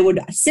 And I would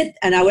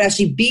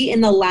actually be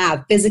in the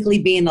lab, physically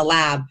be in the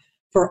lab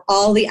for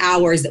all the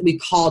hours that we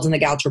called in the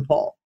Goucher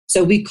poll.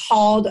 So we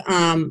called,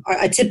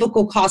 a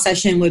typical call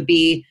session would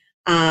be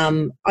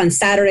on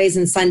Saturdays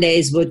and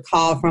Sundays would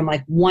call from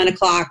like 1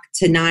 o'clock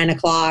to 9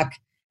 o'clock.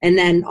 And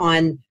then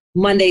on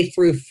Monday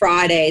through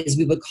Fridays,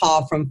 we would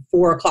call from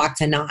 4 o'clock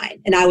to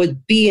 9. And I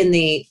would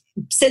be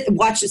sit in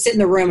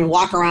the room and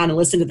walk around and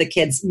listen to the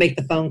kids make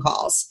the phone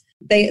calls.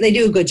 They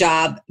do a good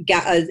job.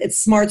 It's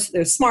smart.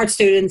 They're smart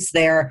students.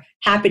 They're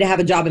happy to have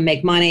a job and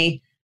make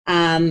money.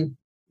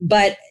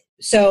 But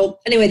so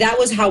anyway, that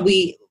was how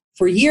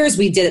for years,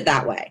 we did it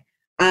that way.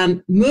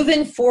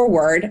 Moving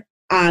forward,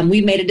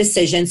 we made a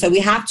decision. So we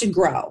have to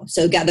grow.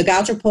 So the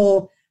Goucher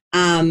poll,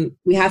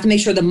 we have to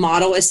make sure the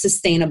model is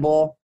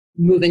sustainable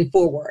moving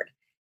forward.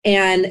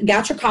 And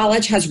Goucher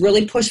College has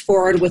really pushed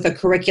forward with a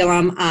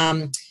curriculum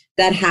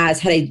that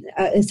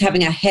is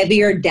having a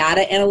heavier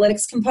data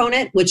analytics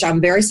component, which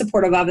I'm very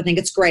supportive of. I think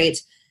it's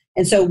great.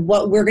 And so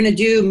what we're going to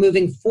do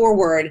moving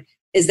forward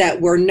is that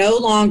we're no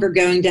longer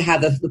going to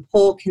have the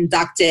poll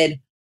conducted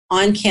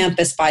on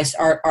campus by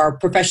our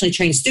professionally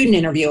trained student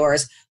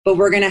interviewers, but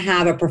we're going to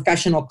have a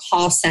professional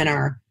call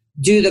center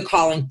do the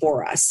calling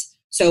for us.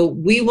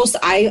 So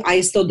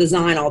I still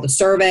design all the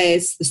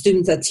surveys.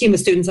 A team of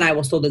students and I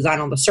will still design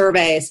all the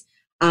surveys.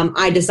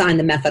 I design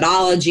the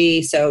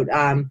methodology. So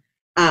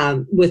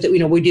we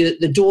do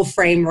the dual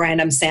frame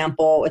random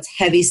sample. It's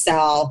heavy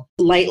cell,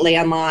 light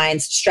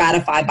landlines,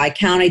 stratified by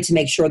county to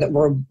make sure that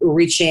we're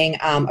reaching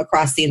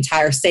across the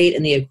entire state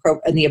in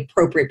the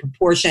appropriate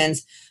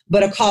proportions.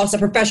 But a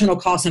professional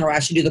call center will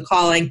actually do the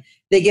calling.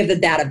 They give the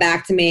data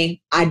back to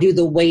me. I do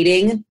the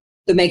weighting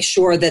to make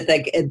sure that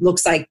it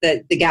looks like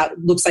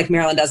looks like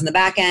Maryland does in the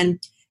back end.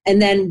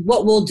 And then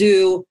what we'll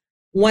do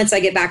once I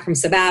get back from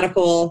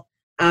sabbatical,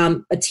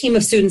 a team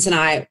of students and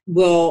I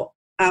will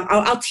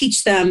I'll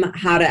teach them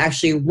how to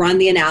actually run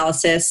the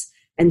analysis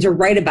and to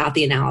write about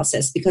the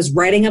analysis, because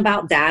writing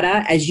about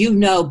data, as you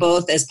know,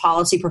 both as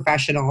policy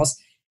professionals,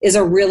 is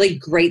a really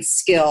great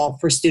skill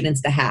for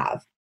students to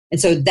have. And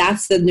so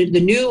that's the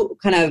new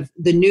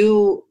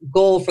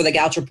goal for the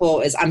Goucher poll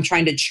is I'm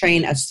trying to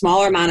train a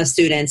smaller amount of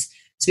students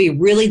to be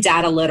really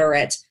data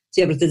literate,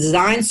 to be able to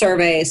design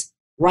surveys,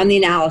 run the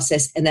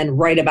analysis, and then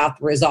write about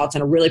the results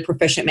in a really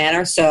proficient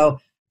manner. So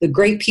the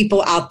great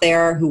people out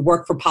there who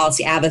work for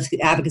policy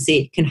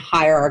advocacy can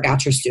hire our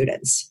Goucher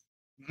students.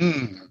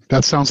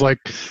 That sounds like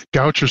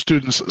Goucher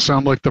students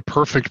sound like the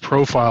perfect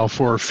profile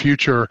for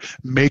future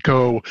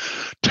MACo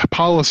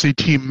policy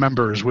team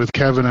members with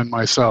Kevin and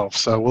myself.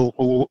 So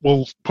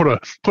we'll put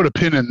a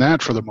pin in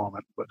that for the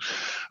moment.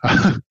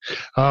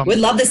 But we'd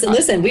love to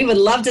listen. We would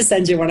love to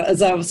send you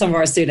some of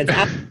our students.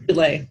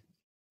 Absolutely.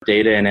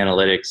 Data and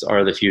analytics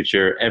are the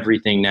future.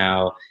 Everything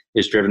now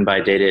is driven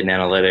by data and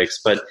analytics.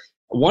 But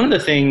one of the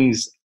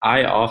things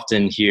I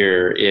often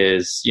hear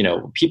is,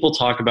 people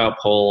talk about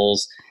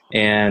polls,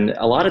 and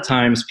a lot of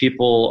times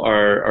people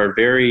are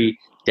very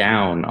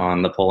down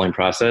on the polling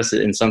process.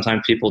 And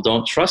sometimes people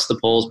don't trust the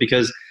polls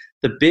because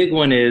the big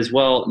one is,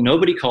 well,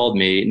 nobody called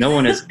me. No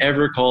one has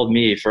ever called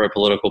me for a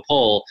political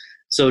poll.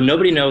 So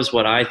nobody knows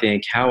what I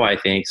think, how I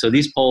think. So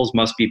these polls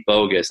must be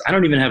bogus. I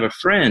don't even have a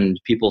friend,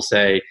 people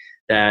say,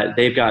 that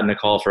they've gotten a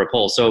call for a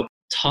poll. So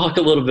talk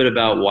a little bit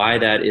about why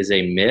that is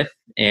a myth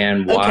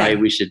and why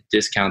we should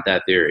discount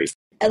that theory.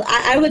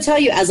 I would tell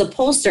you, as a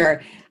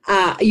pollster,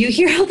 you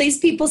hear all these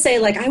people say,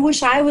 like, I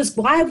wish I was,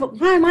 why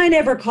am I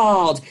never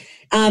called?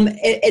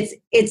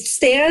 It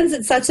stands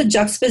at such a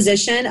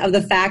juxtaposition of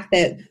the fact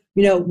that,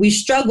 we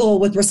struggle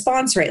with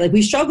response rate. Like,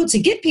 we struggle to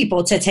get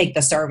people to take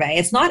the survey.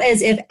 It's not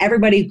as if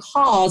everybody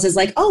calls is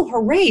like, oh,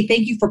 hooray,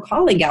 thank you for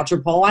calling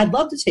Goucher Poll. I'd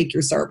love to take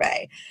your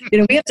survey.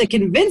 We have to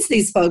convince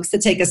these folks to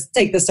take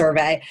the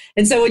survey.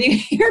 And so when you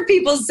hear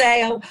people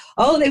say,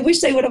 oh, they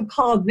wish they would have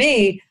called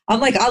me,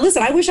 I'm like, oh,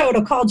 listen, I wish I would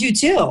have called you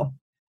too.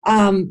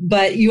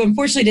 But you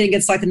unfortunately didn't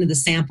get selected into the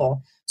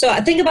sample. So I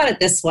think about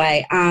it this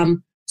way.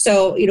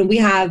 We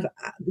have,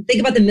 think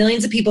about the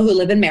millions of people who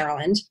live in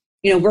Maryland.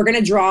 We're going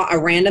to draw a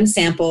random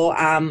sample,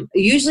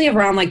 usually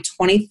around like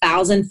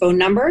 20,000 phone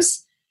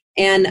numbers.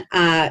 And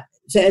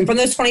from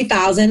those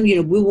 20,000, we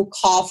will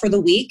call for the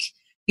week.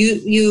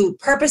 You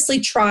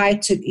purposely try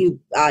to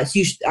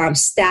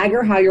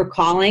stagger how you're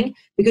calling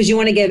because you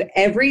want to give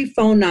every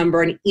phone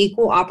number an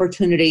equal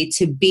opportunity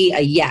to be a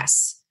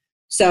yes.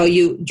 So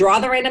you draw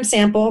the random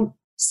sample.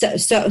 So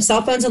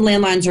cell phones and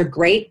landlines are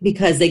great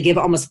because they give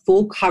almost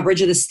full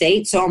coverage of the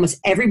state. So almost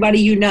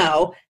everybody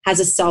has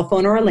a cell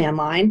phone or a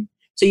landline.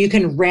 So you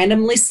can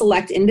randomly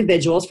select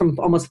individuals from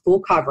almost full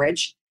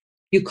coverage.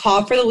 You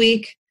call for the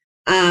week.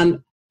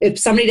 If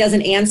somebody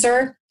doesn't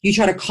answer, you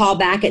try to call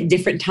back at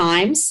different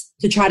times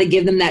to try to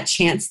give them that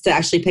chance to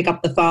actually pick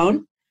up the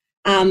phone.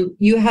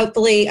 You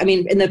hopefully,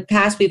 in the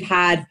past, we've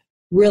had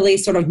really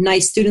sort of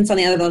nice students on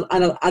the other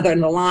end of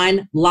the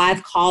line.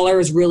 Live caller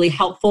is really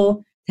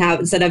helpful.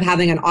 Instead of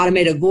having an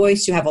automated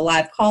voice, you have a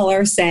live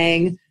caller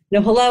saying,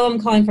 hello, I'm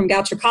calling from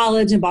Goucher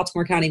College in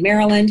Baltimore County,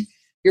 Maryland.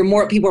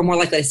 People are more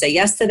likely to say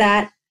yes to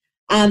that.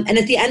 And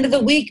at the end of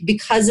the week,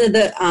 because of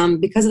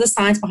the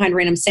science behind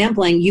random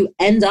sampling, you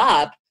end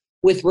up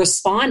with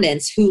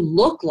respondents who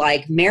look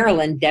like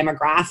Maryland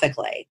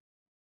demographically.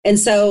 And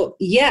so,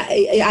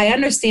 I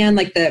understand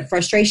like the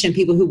frustration,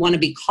 people who want to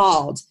be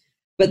called,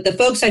 but the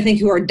folks I think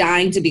who are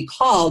dying to be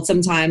called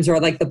sometimes are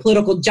like the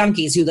political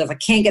junkies who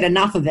can't get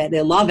enough of it.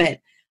 They love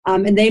it.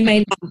 And they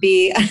may not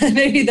be,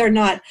 maybe they're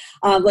not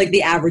like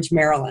the average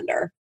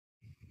Marylander.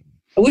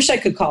 I wish I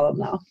could call them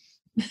though.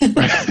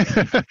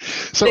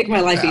 So, make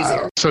my life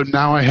easier. So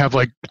now I have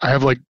like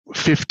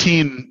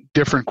 15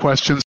 different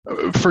questions.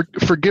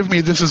 Forgive me,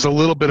 this is a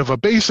little bit of a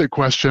basic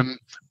question,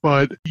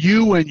 but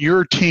you and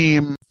your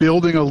team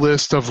building a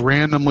list of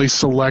randomly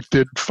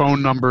selected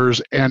phone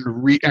numbers and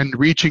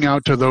reaching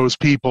out to those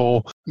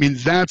people,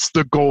 that's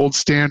the gold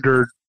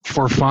standard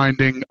for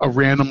finding a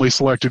randomly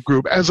selected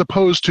group, as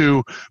opposed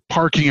to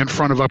parking in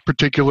front of a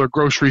particular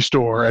grocery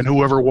store and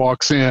whoever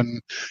walks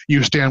in,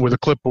 you stand with a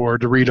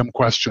clipboard to read them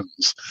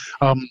questions.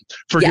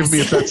 Forgive me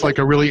if that's like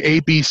a really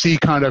ABC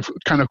kind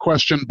of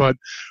question, but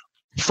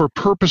for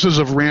purposes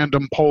of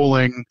random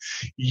polling,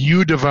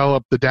 you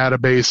develop the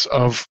database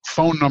of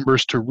phone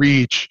numbers to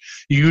reach.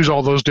 You use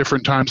all those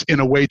different times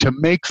in a way to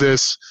make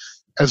this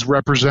as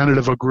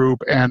representative a group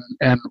and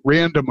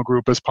random a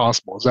group as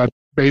possible. Is that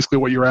basically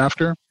what you're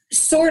after?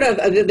 Sort of,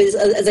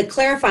 as a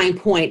clarifying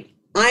point,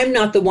 I'm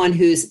not the one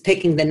who's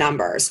picking the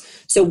numbers.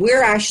 So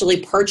we're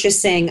actually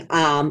purchasing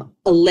a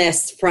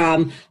list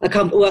from a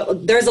company. Well,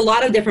 there's a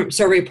lot of different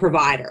survey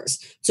providers.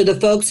 So the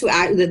folks who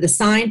the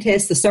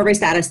scientists, the survey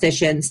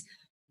statisticians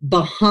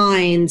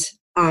behind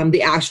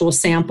the actual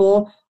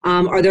sample,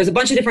 or there's a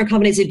bunch of different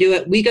companies who do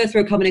it. We go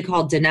through a company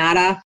called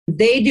Donata.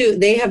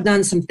 They have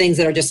done some things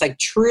that are just like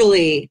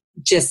truly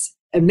just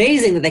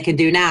amazing that they can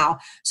do now.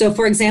 So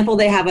for example,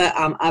 they have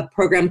a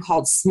program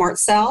called Smart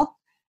Cell,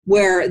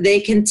 where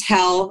they can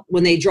tell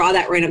when they draw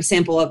that random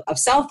sample of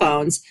cell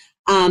phones,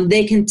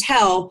 they can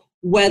tell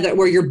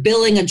where your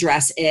billing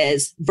address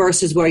is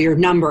versus where your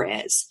number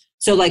is.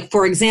 So like,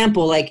 for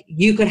example, like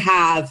you could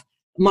have,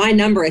 my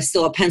number is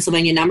still a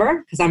Pennsylvania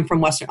number because I'm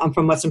from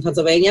Western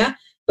Pennsylvania,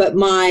 but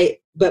my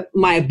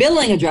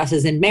billing address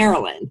is in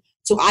Maryland.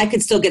 So I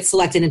could still get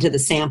selected into the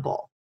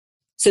sample.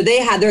 So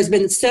there's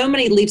been so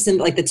many leaps in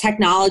like the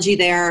technology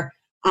there.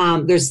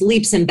 There's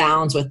leaps and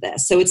bounds with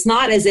this. So it's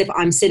not as if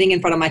I'm sitting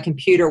in front of my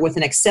computer with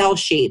an Excel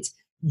sheet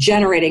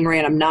generating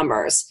random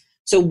numbers.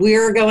 So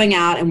we're going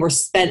out and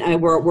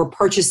we're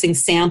purchasing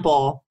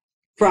sample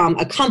from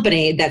a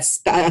company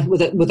that's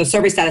with a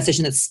survey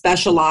statistician that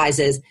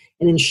specializes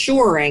in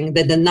ensuring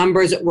that the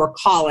numbers that we're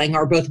calling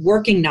are both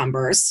working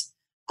numbers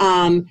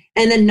and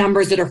then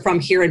numbers that are from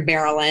here in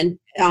Maryland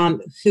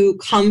who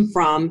come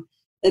from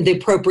the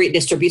appropriate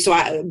distribution.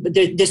 So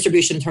the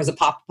distribution in terms of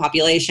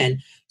population.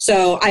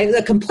 So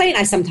the complaint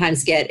I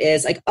sometimes get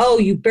is like, oh,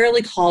 you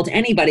barely called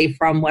anybody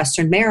from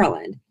Western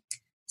Maryland.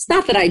 It's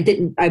not that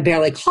I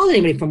barely called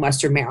anybody from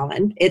Western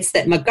Maryland. It's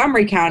that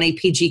Montgomery County,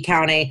 PG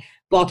County,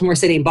 Baltimore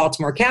City, and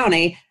Baltimore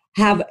County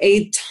have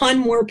a ton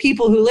more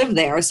people who live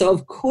there. So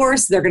of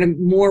course,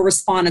 more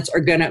respondents are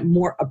going to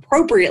more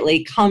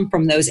appropriately come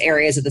from those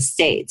areas of the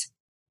state.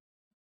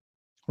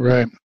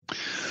 Right.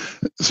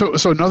 So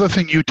another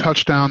thing you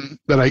touched on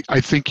that I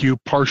think you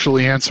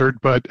partially answered,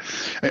 but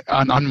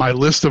on my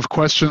list of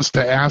questions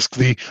to ask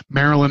the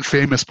Maryland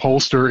famous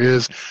pollster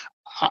is,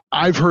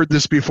 I've heard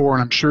this before,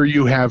 and I'm sure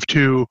you have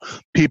too.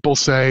 People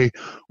say,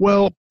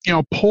 well,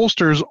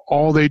 pollsters,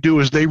 all they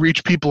do is they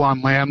reach people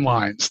on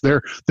landlines.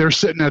 They're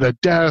sitting at a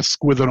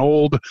desk with an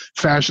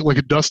old-fashioned, like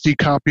a dusty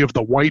copy of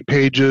the white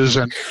pages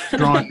and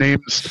drawing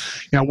names.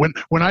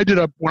 When I did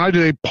a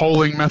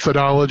polling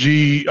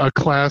methodology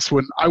class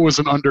when I was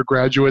an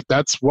undergraduate,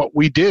 that's what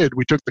we did.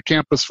 We took the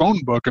campus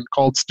phone book and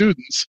called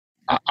students.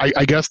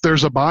 I guess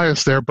there's a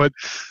bias there, but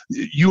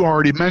you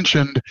already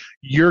mentioned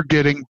you're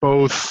getting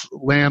both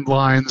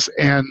landlines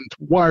and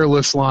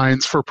wireless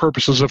lines for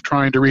purposes of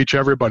trying to reach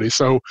everybody.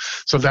 So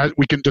that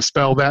we can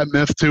dispel that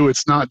myth too.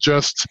 It's not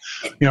just,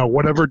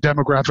 whatever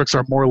demographics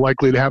are more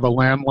likely to have a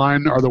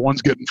landline are the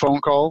ones getting phone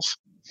calls.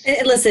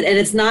 And listen, and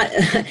it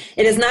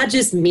is not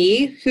just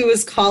me who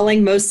is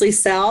calling mostly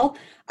cell.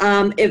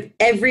 If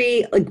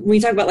when we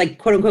talk about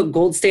quote unquote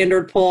gold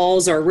standard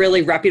polls or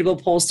really reputable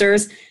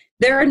pollsters,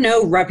 there are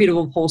no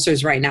reputable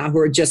pollsters right now who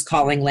are just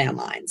calling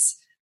landlines.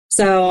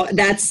 So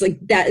that's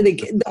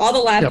that. All the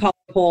lab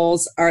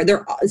polls are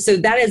there. So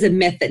that is a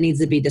myth that needs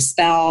to be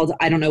dispelled.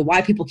 I don't know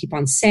why people keep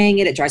on saying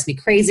it. It drives me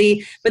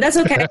crazy, but that's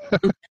okay.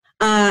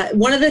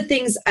 One of the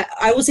things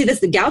I will say this: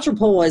 the Goucher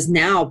poll is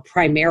now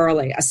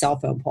primarily a cell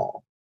phone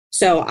poll.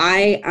 So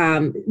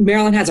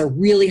Maryland has a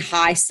really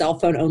high cell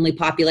phone only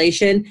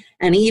population,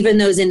 and even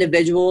those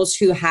individuals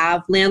who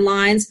have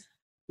landlines,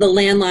 the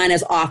landline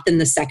is often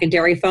the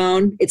secondary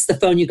phone. It's the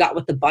phone you got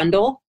with the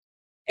bundle.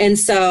 And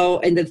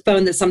the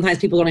phone that sometimes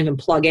people don't even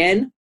plug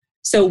in.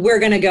 So we're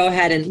going to go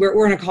ahead and we're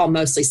going to call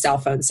mostly cell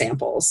phone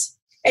samples.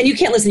 And you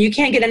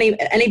can't get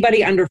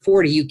anybody under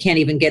 40, you can't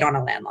even get on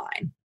a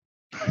landline.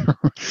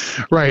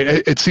 Right.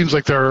 It seems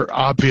like there are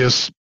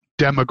obvious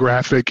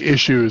demographic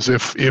issues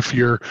if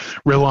you're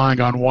relying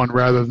on one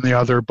rather than the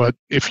other. But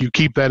if you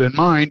keep that in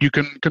mind, you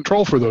can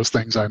control for those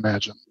things, I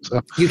imagine.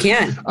 So, you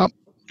can.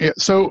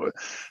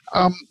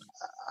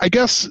 I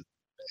guess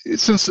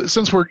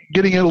since we're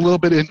getting a little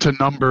bit into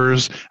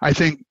numbers, I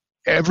think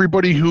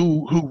everybody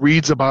who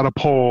reads about a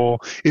poll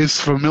is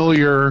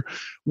familiar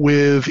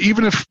with,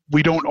 even if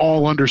we don't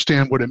all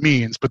understand what it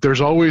means, but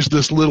there's always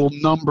this little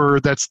number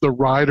that's the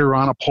rider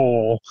on a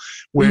poll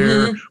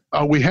where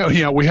we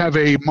have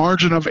a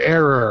margin of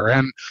error,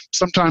 and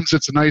sometimes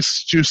it's a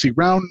nice juicy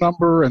round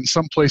number, and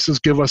some places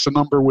give us a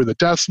number with a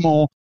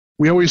decimal.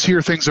 We always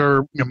hear things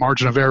are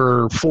margin of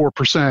error 4%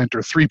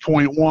 or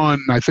 3.1,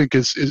 I think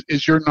is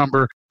your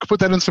number. Put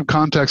that in some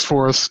context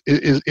for us.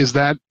 Is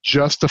that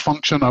just a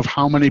function of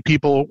how many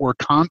people were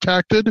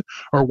contacted,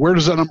 or where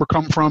does that number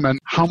come from, and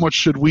how much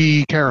should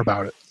we care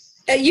about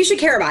it? You should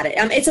care about it.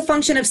 It's a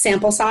function of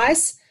sample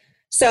size.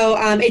 So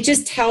it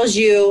just tells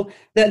you,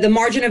 the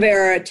margin of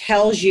error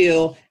tells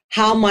you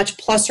how much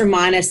plus or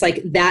minus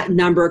that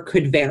number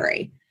could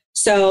vary.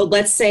 So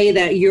let's say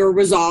that your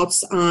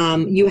results,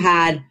 you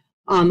had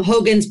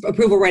Hogan's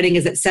approval rating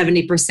is at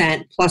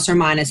 70% plus or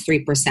minus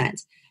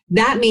 3%.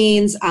 That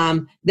means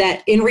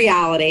that in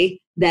reality,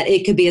 that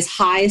it could be as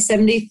high as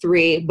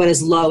 73, but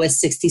as low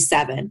as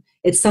 67.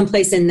 It's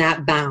someplace in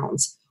that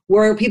bounds.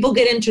 Where people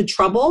get into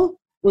trouble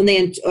when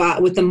they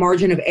with the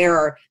margin of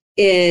error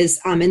is,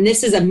 and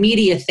this is a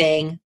media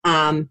thing,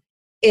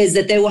 is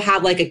that they will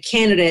have a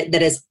candidate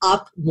that is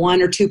up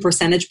 1 or 2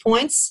 percentage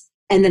points,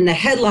 and then the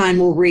headline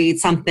will read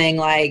something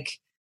like,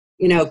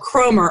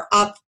 Cromer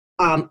up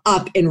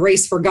in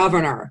race for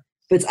governor,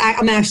 but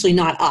I'm actually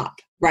not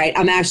up, right?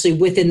 I'm actually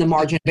within the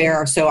margin of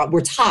error, so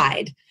we're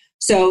tied.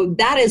 So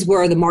that is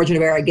where the margin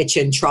of error gets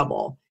you in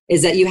trouble,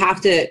 is that you have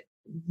to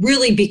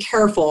really be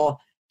careful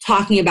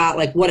talking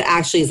about what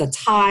actually is a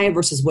tie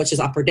versus which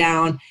is up or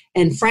down.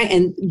 And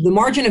the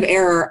margin of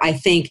error, I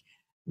think,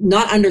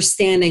 not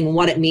understanding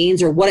what it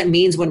means or what it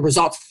means when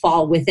results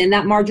fall within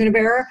that margin of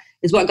error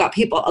is what got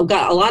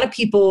a lot of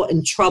people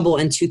in trouble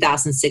in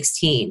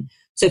 2016.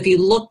 So if you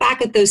look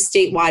back at those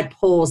statewide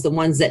polls, the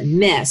ones that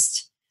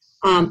missed,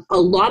 a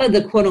lot of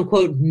the quote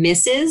unquote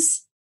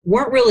misses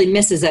weren't really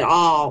misses at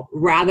all.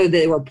 Rather,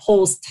 they were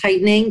polls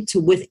tightening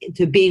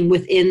to being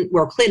within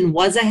where Clinton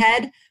was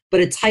ahead, but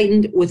it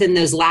tightened within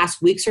those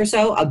last weeks or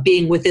so of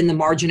being within the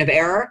margin of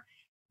error.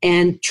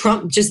 And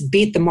Trump just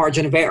beat the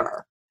margin of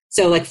error.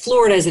 So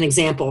Florida is an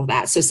example of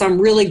that. So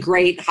some really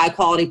great high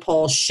quality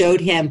polls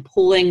showed him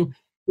pulling,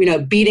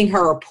 beating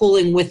her or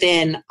pulling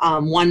within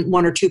 1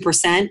 or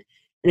 2%.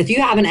 And if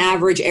you have an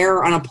average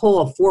error on a poll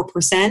of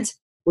 4%,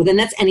 well, then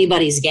that's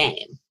anybody's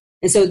game.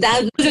 And so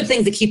those are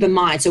things to keep in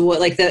mind. So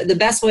the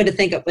best way to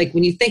think of,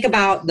 when you think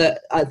about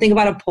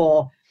a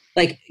poll,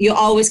 you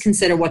always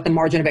consider what the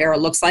margin of error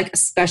looks like,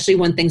 especially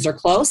when things are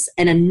close.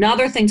 And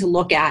another thing to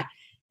look at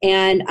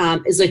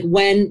is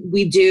when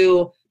we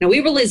do Now, we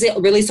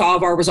release all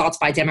of our results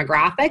by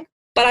demographic,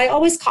 but I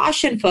always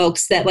caution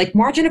folks that like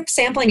margin of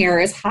sampling error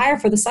is higher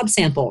for the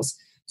subsamples.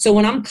 So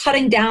when I'm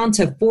cutting down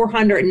to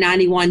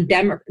 491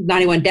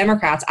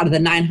 Democrats out of the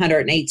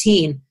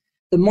 918,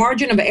 the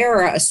margin of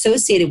error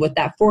associated with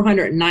that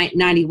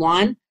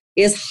 491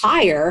 is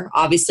higher,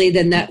 obviously,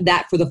 than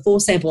that for the full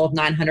sample of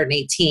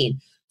 918.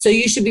 So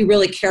you should be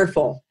really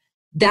careful.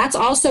 That's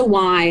also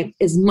why,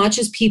 as much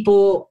as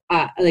people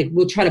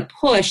will try to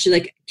push,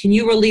 like, can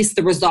you release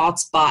the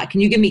results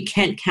can you give me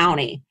Kent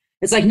County?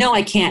 It's like, no,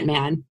 I can't,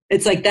 man.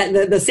 It's like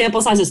that the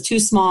sample size is too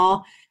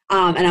small,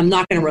 and I'm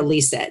not going to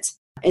release it.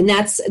 And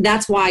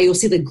that's why you'll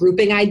see the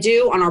grouping I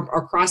do on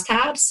our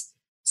crosstabs.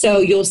 So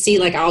you'll see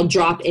like I'll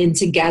drop in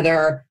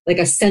together like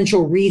a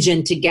central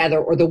region together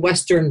or the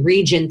western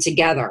region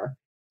together.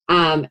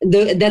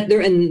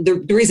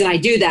 The reason I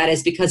do that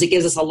is because it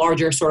gives us a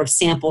larger sort of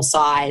sample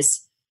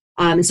size.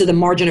 And so the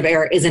margin of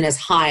error isn't as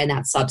high in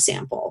that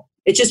subsample.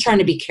 It's just trying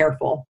to be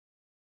careful.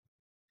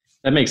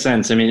 That makes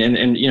sense. I mean,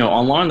 and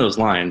along those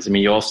lines, I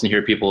mean, you often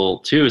hear people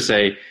too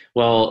say,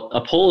 well,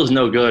 a poll is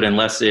no good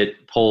unless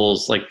it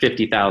polls like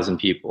 50,000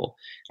 people.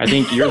 I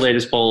think your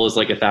latest poll is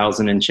like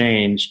 1,000 and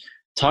change.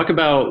 Talk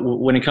about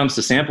when it comes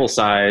to sample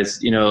size,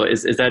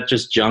 is that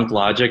just junk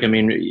logic? I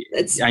mean,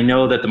 I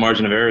know that the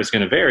margin of error is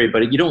going to vary,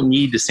 but you don't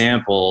need to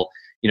sample,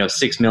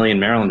 6 million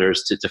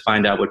Marylanders to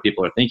find out what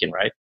people are thinking,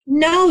 right?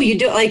 No, you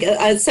do.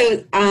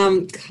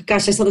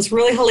 Gosh, I saw this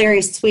really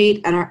hilarious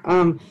tweet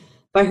and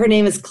by her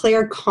name is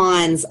Claire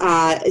Cons.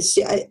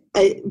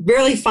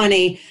 Really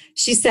funny.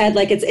 She said,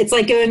 like, it's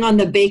like going on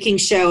the baking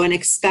show and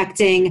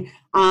expecting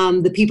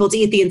the people to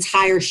eat the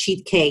entire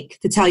sheet cake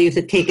to tell you if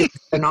the cake is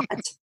good or not.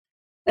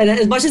 And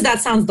as much as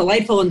that sounds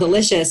delightful and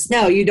delicious,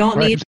 no, you don't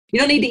need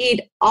to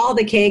eat all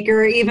the cake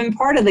or even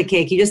part of the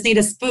cake. You just need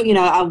a spoon,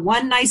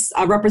 one nice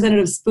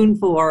representative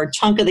spoonful or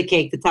chunk of the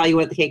cake to tell you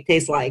what the cake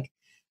tastes like.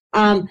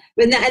 And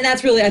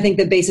that's really, I think,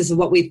 the basis of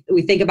what we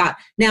think about.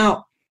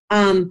 Now,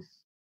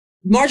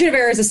 margin of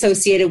error is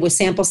associated with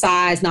sample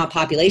size, not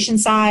population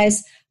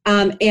size.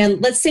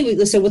 And let's say,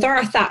 so with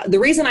the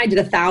reason I did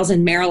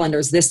 1,000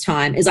 Marylanders this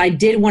time is I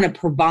did want to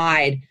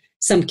provide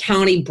some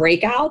county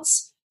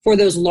breakouts for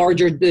those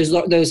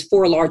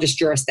four largest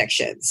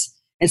jurisdictions.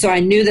 And so I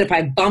knew that if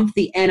I bumped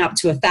the N up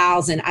to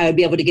 1,000, I would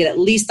be able to get at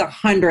least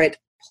 100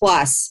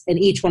 plus in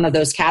each one of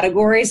those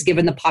categories,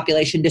 given the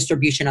population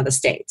distribution of the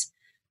state.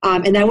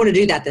 And I want to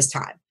do that this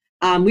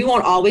time. We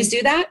won't always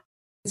do that.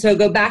 So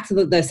go back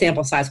to the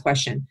sample size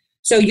question.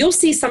 So you'll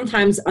see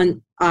sometimes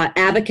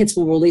advocates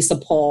will release a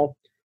poll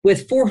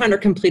with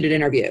 400 completed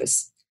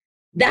interviews.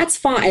 That's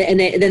fine. And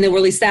then they'll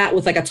release that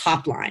with like a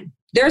top line.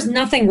 There's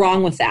nothing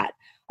wrong with that.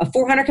 A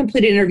 400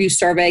 completed interview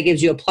survey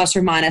gives you a plus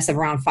or minus of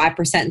around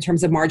 5% in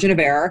terms of margin of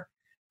error.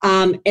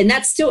 And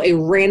that's still a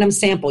random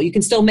sample. You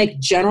can still make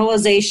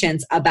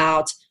generalizations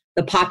about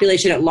the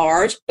population at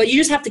large, but you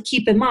just have to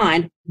keep in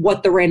mind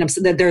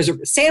that there's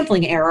a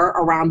sampling error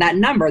around that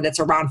number that's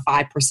around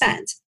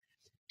 5%.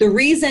 The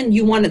reason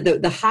you wanted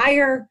the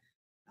higher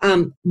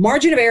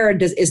margin of error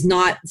is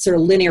not sort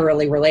of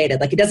linearly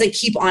related. Like it doesn't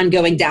keep on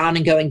going down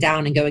and going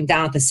down and going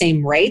down at the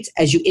same rate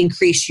as you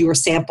increase your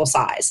sample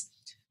size.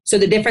 So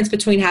the difference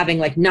between having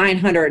like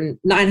 900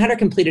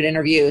 completed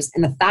interviews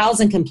and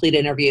 1,000 completed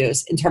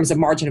interviews in terms of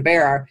margin of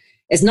error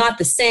is not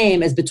the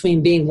same as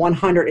between being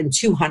 100 and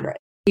 200.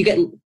 You get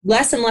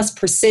less and less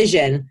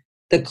precision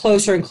the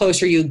closer and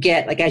closer you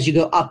get, like as you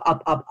go up,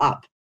 up, up,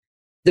 up.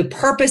 The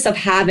purpose of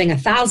having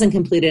 1,000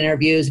 completed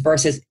interviews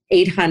versus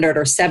 800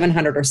 or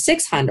 700 or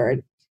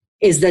 600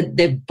 is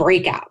the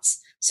breakouts.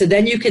 So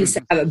then you can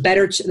have a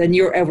better, then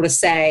you're able to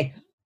say,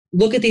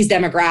 look at these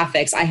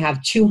demographics. I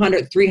have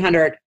 200,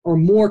 300 or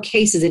more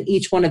cases in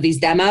each one of these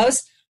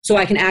demos. So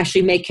I can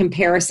actually make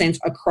comparisons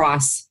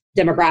across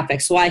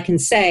demographics. So I can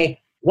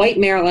say white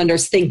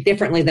Marylanders think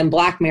differently than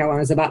black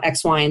Marylanders about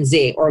X, Y, and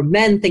Z, or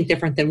men think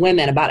different than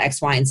women about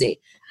X, Y, and Z.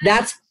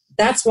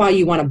 That's why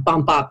you want to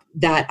bump up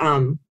that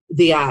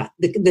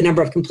the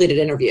number of completed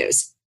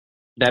interviews.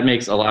 That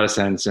makes a lot of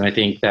sense. And I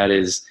think that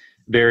is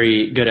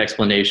very good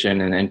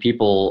explanation. And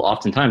people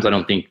oftentimes, I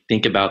don't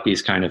think about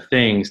these kind of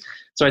things.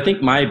 So I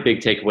think my big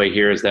takeaway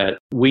here is that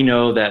we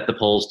know that the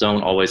polls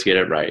don't always get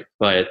it right.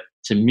 But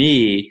to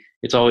me,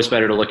 it's always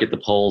better to look at the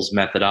polls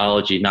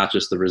methodology, not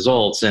just the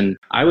results. And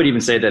I would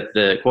even say that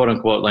the quote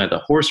unquote, the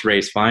horse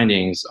race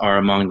findings are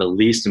among the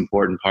least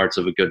important parts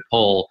of a good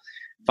poll.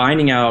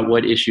 Finding out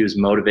what issues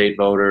motivate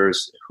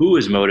voters, who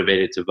is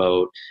motivated to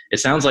vote.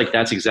 It sounds like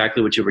that's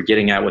exactly what you were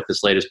getting at with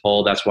this latest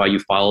poll. That's why you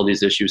follow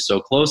these issues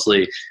so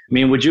closely. I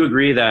mean, would you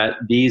agree that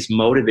these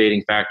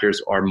motivating factors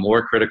are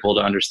more critical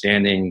to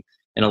understanding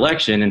an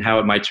election and how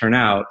it might turn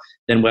out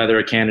than whether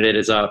a candidate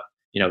is up,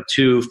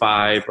 2,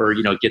 5, or,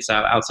 gets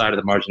outside of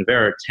the margin of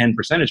error, 10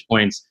 percentage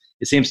points?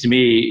 It seems to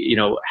me,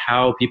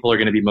 how people are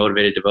going to be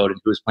motivated to vote and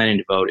who is planning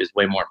to vote is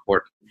way more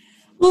important.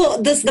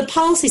 Well, the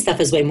policy stuff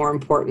is way more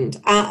important.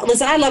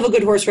 Listen, I love a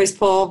good horse race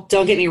poll.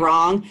 Don't get me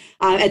wrong.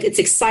 It's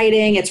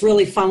exciting. It's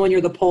really fun when you're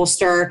the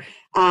pollster.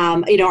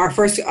 Our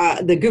first,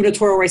 the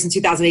gubernatorial race in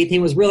 2018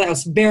 I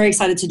was very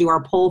excited to do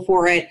our poll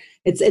for it.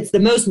 It's the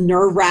most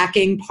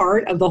nerve-wracking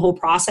part of the whole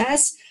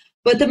process.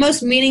 But the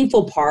most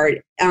meaningful part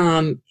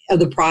of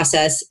the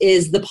process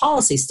is the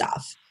policy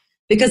stuff.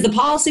 Because the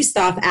policy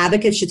stuff,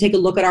 advocates should take a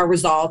look at our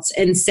results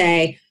and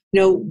say,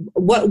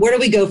 where do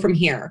we go from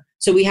here?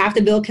 So we have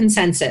to build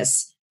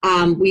consensus.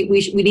 We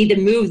need to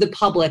move the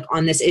public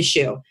on this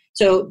issue.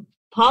 So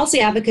policy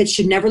advocates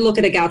should never look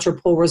at a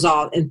Goucher poll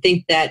result and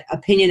think that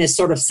opinion is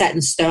sort of set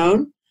in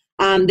stone.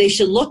 They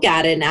should look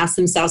at it and ask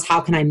themselves, how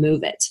can I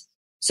move it?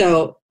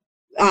 So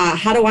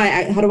how do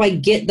I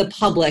get the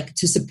public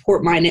to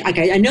support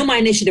I know my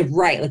initiative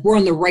right, like we're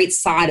on the right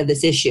side of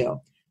this issue.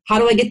 How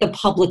do I get the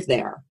public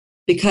there?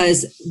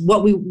 Because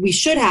what we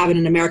should have in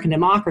an American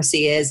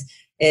democracy is,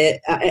 in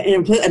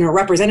a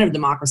representative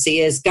democracy,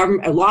 is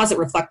government laws that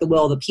reflect the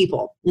will of the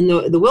people. And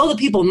the will of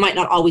the people might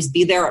not always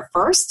be there at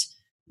first,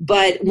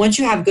 but once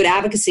you have good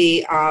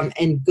advocacy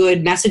and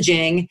good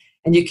messaging,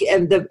 and you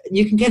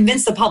can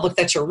convince the public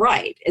that you're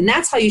right. And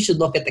that's how you should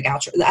look at the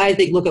Goucher. I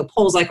think look at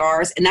polls like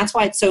ours, and that's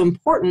why it's so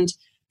important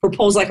for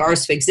polls like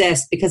ours to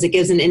exist, because it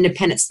gives an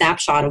independent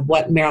snapshot of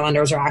what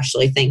Marylanders are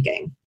actually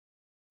thinking.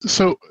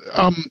 So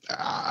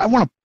I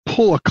want to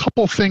pull a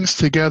couple things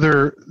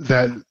together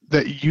that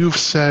you've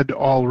said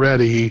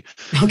already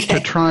to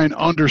try and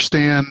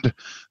understand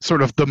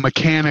sort of the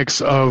mechanics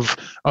of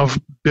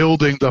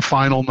building the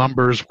final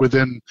numbers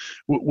within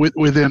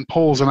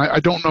polls. And I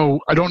don't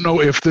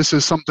know if this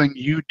is something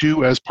you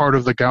do as part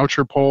of the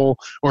Goucher poll,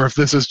 or if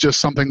this is just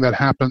something that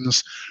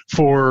happens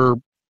for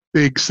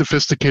big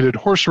sophisticated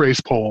horse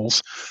race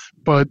polls.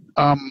 But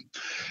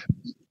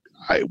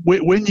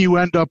when you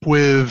end up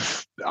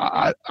with,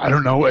 I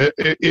don't know,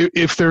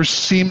 if there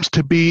seems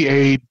to be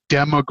a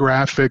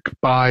demographic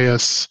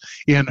bias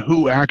in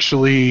who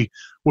actually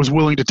was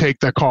willing to take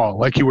that call,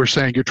 like you were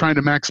saying, you're trying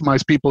to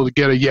maximize people to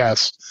get a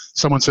yes.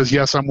 Someone says,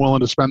 yes, I'm willing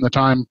to spend the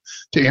time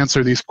to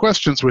answer these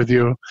questions with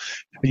you.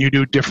 And you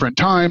do different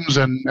times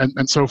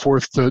and so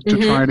forth to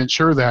try and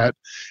ensure that.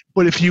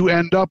 But if you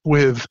end up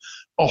with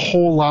a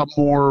whole lot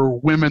more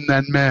women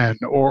than men,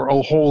 or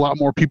a whole lot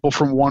more people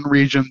from one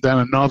region than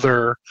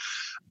another,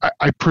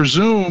 I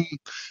presume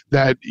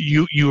that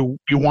you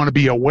want to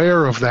be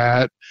aware of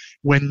that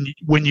when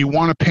you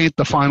want to paint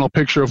the final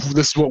picture of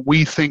this is what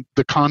we think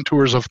the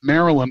contours of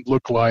Maryland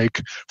look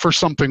like for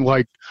something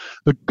like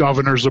the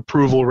governor's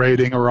approval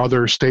rating or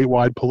other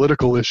statewide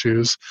political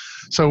issues.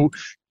 So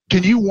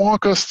can you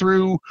walk us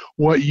through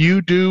what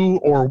you do,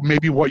 or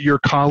maybe what your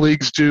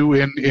colleagues do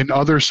in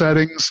other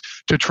settings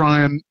to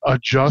try and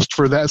adjust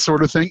for that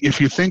sort of thing?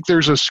 If you think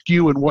there's a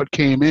skew in what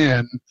came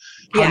in,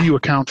 how do you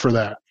account for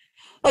that?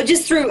 Oh,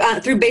 just through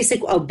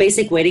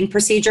basic weighting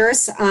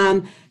procedures.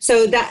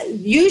 So that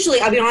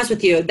usually, I'll be honest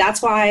with you,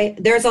 that's why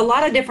there's a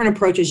lot of different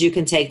approaches you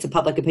can take to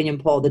public opinion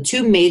poll. The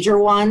two major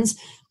ones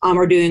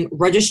are doing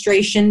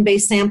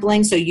registration-based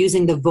sampling, so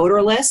using the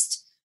voter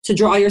list to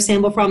draw your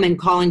sample from and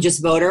calling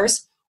just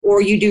voters,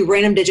 or you do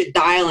random digit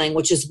dialing,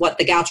 which is what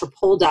the Goucher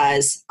poll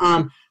does.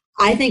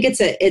 I think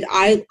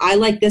I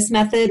like this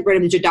method,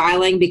 random digit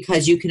dialing,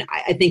 because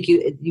I think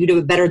you do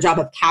a better job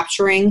of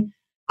capturing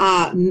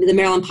the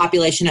Maryland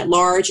population at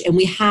large, and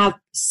we have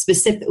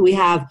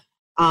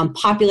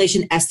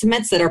population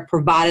estimates that are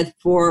provided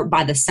for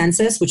by the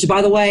census, which,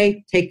 by the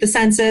way, take the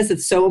census.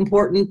 It's so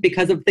important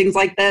because of things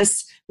like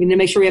this. We need to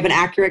make sure we have an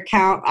accurate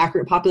count,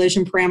 accurate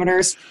population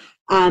parameters.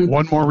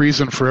 One more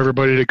reason for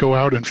everybody to go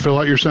out and fill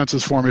out your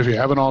census form if you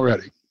haven't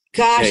already.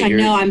 Gosh, I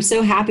know. I'm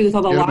so happy with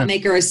all the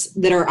lawmakers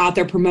that are out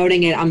there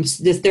promoting it.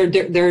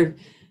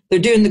 They're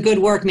doing the good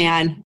work,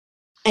 man.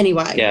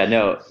 Anyway. Yeah,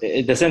 no,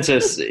 the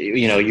census,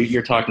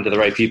 you're talking to the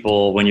right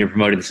people when you're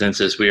promoting the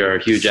census. We are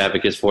huge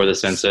advocates for the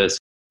census.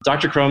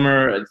 Dr.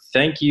 Cromer,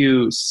 thank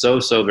you so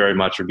very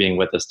much for being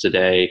with us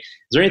today. Is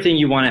there anything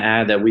you want to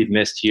add that we've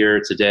missed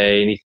here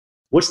today?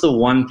 What's the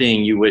one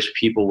thing you wish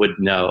people would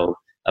know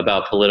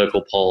about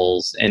political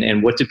polls,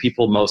 and what do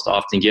people most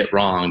often get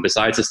wrong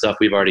besides the stuff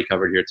we've already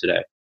covered here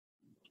today?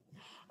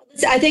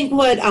 I think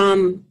what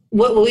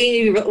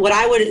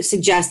I would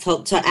suggest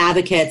to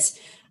advocates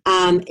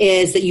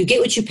is that you get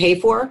what you pay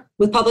for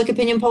with public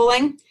opinion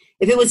polling.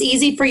 If it was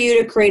easy for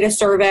you to create a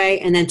survey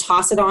and then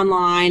toss it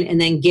online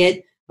and then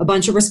get a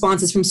bunch of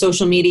responses from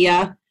social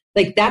media,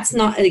 like that's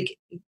not, like,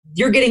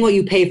 you're getting what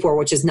you pay for,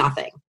 which is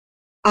nothing.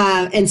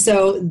 And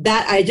so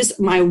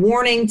my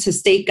warning to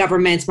state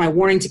governments, my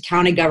warning to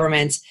county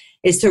governments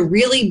is to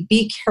really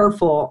be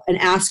careful and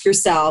ask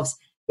yourselves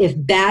if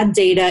bad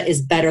data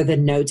is better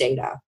than no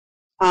data.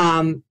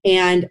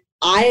 And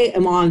I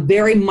am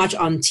very much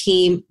on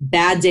team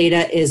bad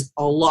data is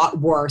a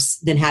lot worse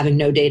than having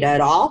no data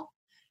at all.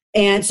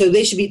 And so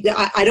they should be,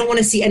 I don't want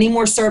to see any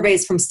more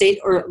surveys from state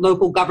or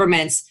local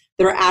governments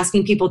that are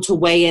asking people to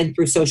weigh in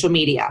through social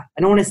media.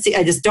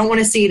 I just don't want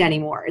to see it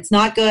anymore. It's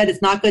not good.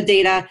 It's not good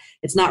data.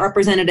 It's not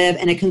representative.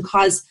 And it can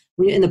cause,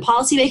 in the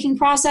policymaking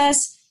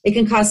process, it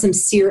can cause some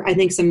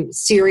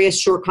serious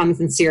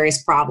shortcomings and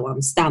serious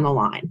problems down the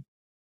line.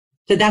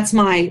 So that's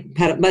my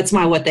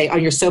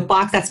on your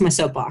soapbox. That's my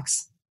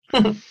soapbox.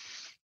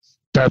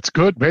 That's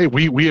good. Hey,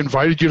 we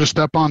invited you to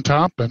step on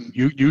top, and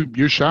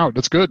you shout.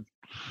 That's good.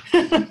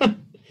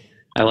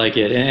 I like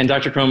it. And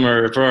Dr.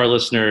 Kromer, for our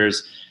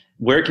listeners,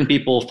 where can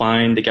people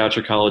find the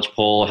Goucher College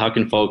poll? How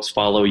can folks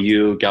follow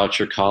you,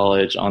 Goucher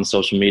College, on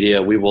social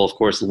media? We will, of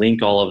course,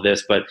 link all of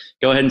this, but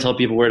go ahead and tell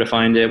people where to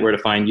find it, where to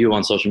find you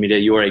on social media.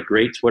 You are a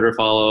great Twitter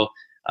follow.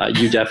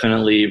 You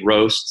definitely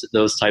roast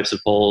those types of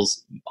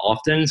polls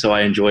often, so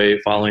I enjoy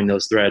following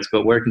those threads.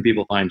 But where can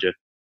people find you?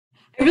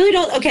 I really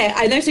don't. Okay,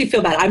 I actually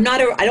feel bad.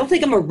 I don't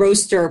think I'm a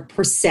roaster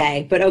per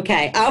se, but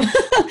okay.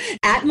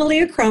 At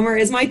Malia Kromer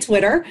is my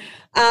Twitter.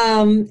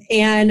 And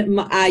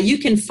you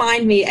can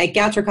find me at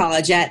Goucher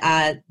College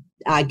at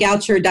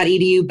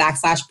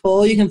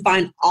goucher.edu/poll. You can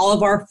find all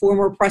of our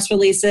former press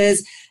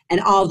releases and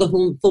all of the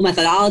full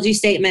methodology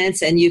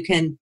statements, and you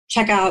can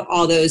check out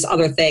all those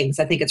other things.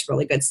 I think it's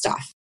really good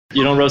stuff.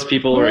 You don't roast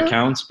people or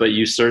accounts, but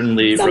you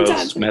certainly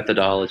roast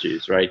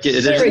methodologies, right?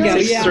 There's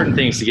certain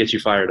things to get you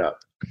fired up.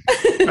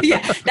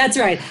 Yeah, that's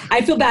right.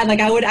 I feel bad.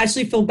 Like, I would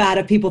actually feel bad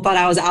if people thought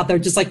I was out there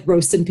just like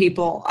roasting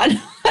people on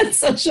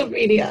social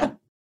media.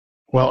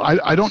 Well,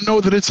 I don't know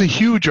that it's a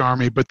huge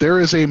army, but there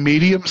is a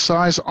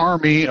medium-sized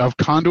army of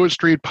Conduit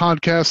Street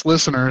podcast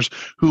listeners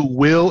who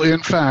will,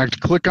 in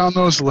fact, click on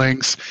those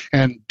links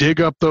and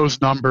dig up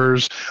those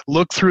numbers,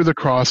 look through the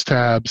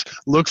crosstabs,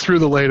 look through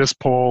the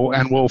latest poll,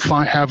 and will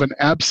have an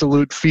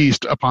absolute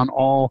feast upon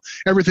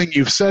everything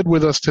you've said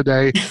with us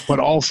today, but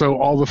also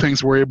all the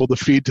things we're able to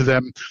feed to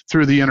them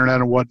through the internet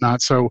and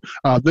whatnot. So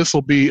this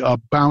will be a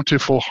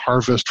bountiful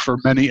harvest for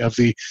many of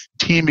the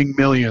teeming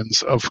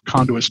millions of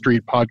Conduit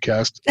Street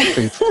podcast.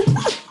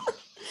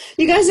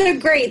 You guys are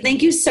great.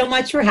 Thank you so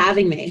much for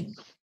having me.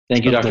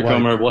 Thank you, Dr.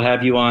 Kromer. We'll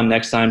have you on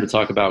next time to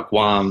talk about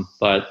Guam,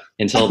 but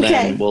until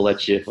then, we'll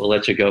let you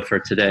go for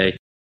today.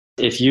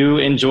 If you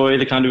enjoy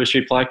the Conduit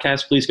Street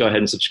podcast, please go ahead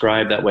and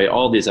subscribe. That way,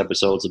 all these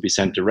episodes will be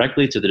sent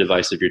directly to the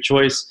device of your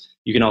choice.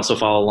 You can also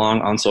follow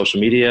along on social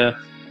media,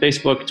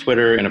 Facebook,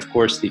 Twitter, and of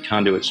course, the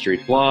Conduit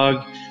Street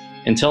blog.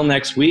 Until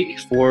next week,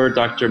 for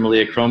Dr.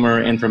 Malia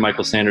Kromer and for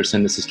Michael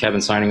Sanderson, this is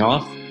Kevin signing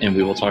off, and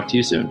we will talk to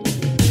you soon.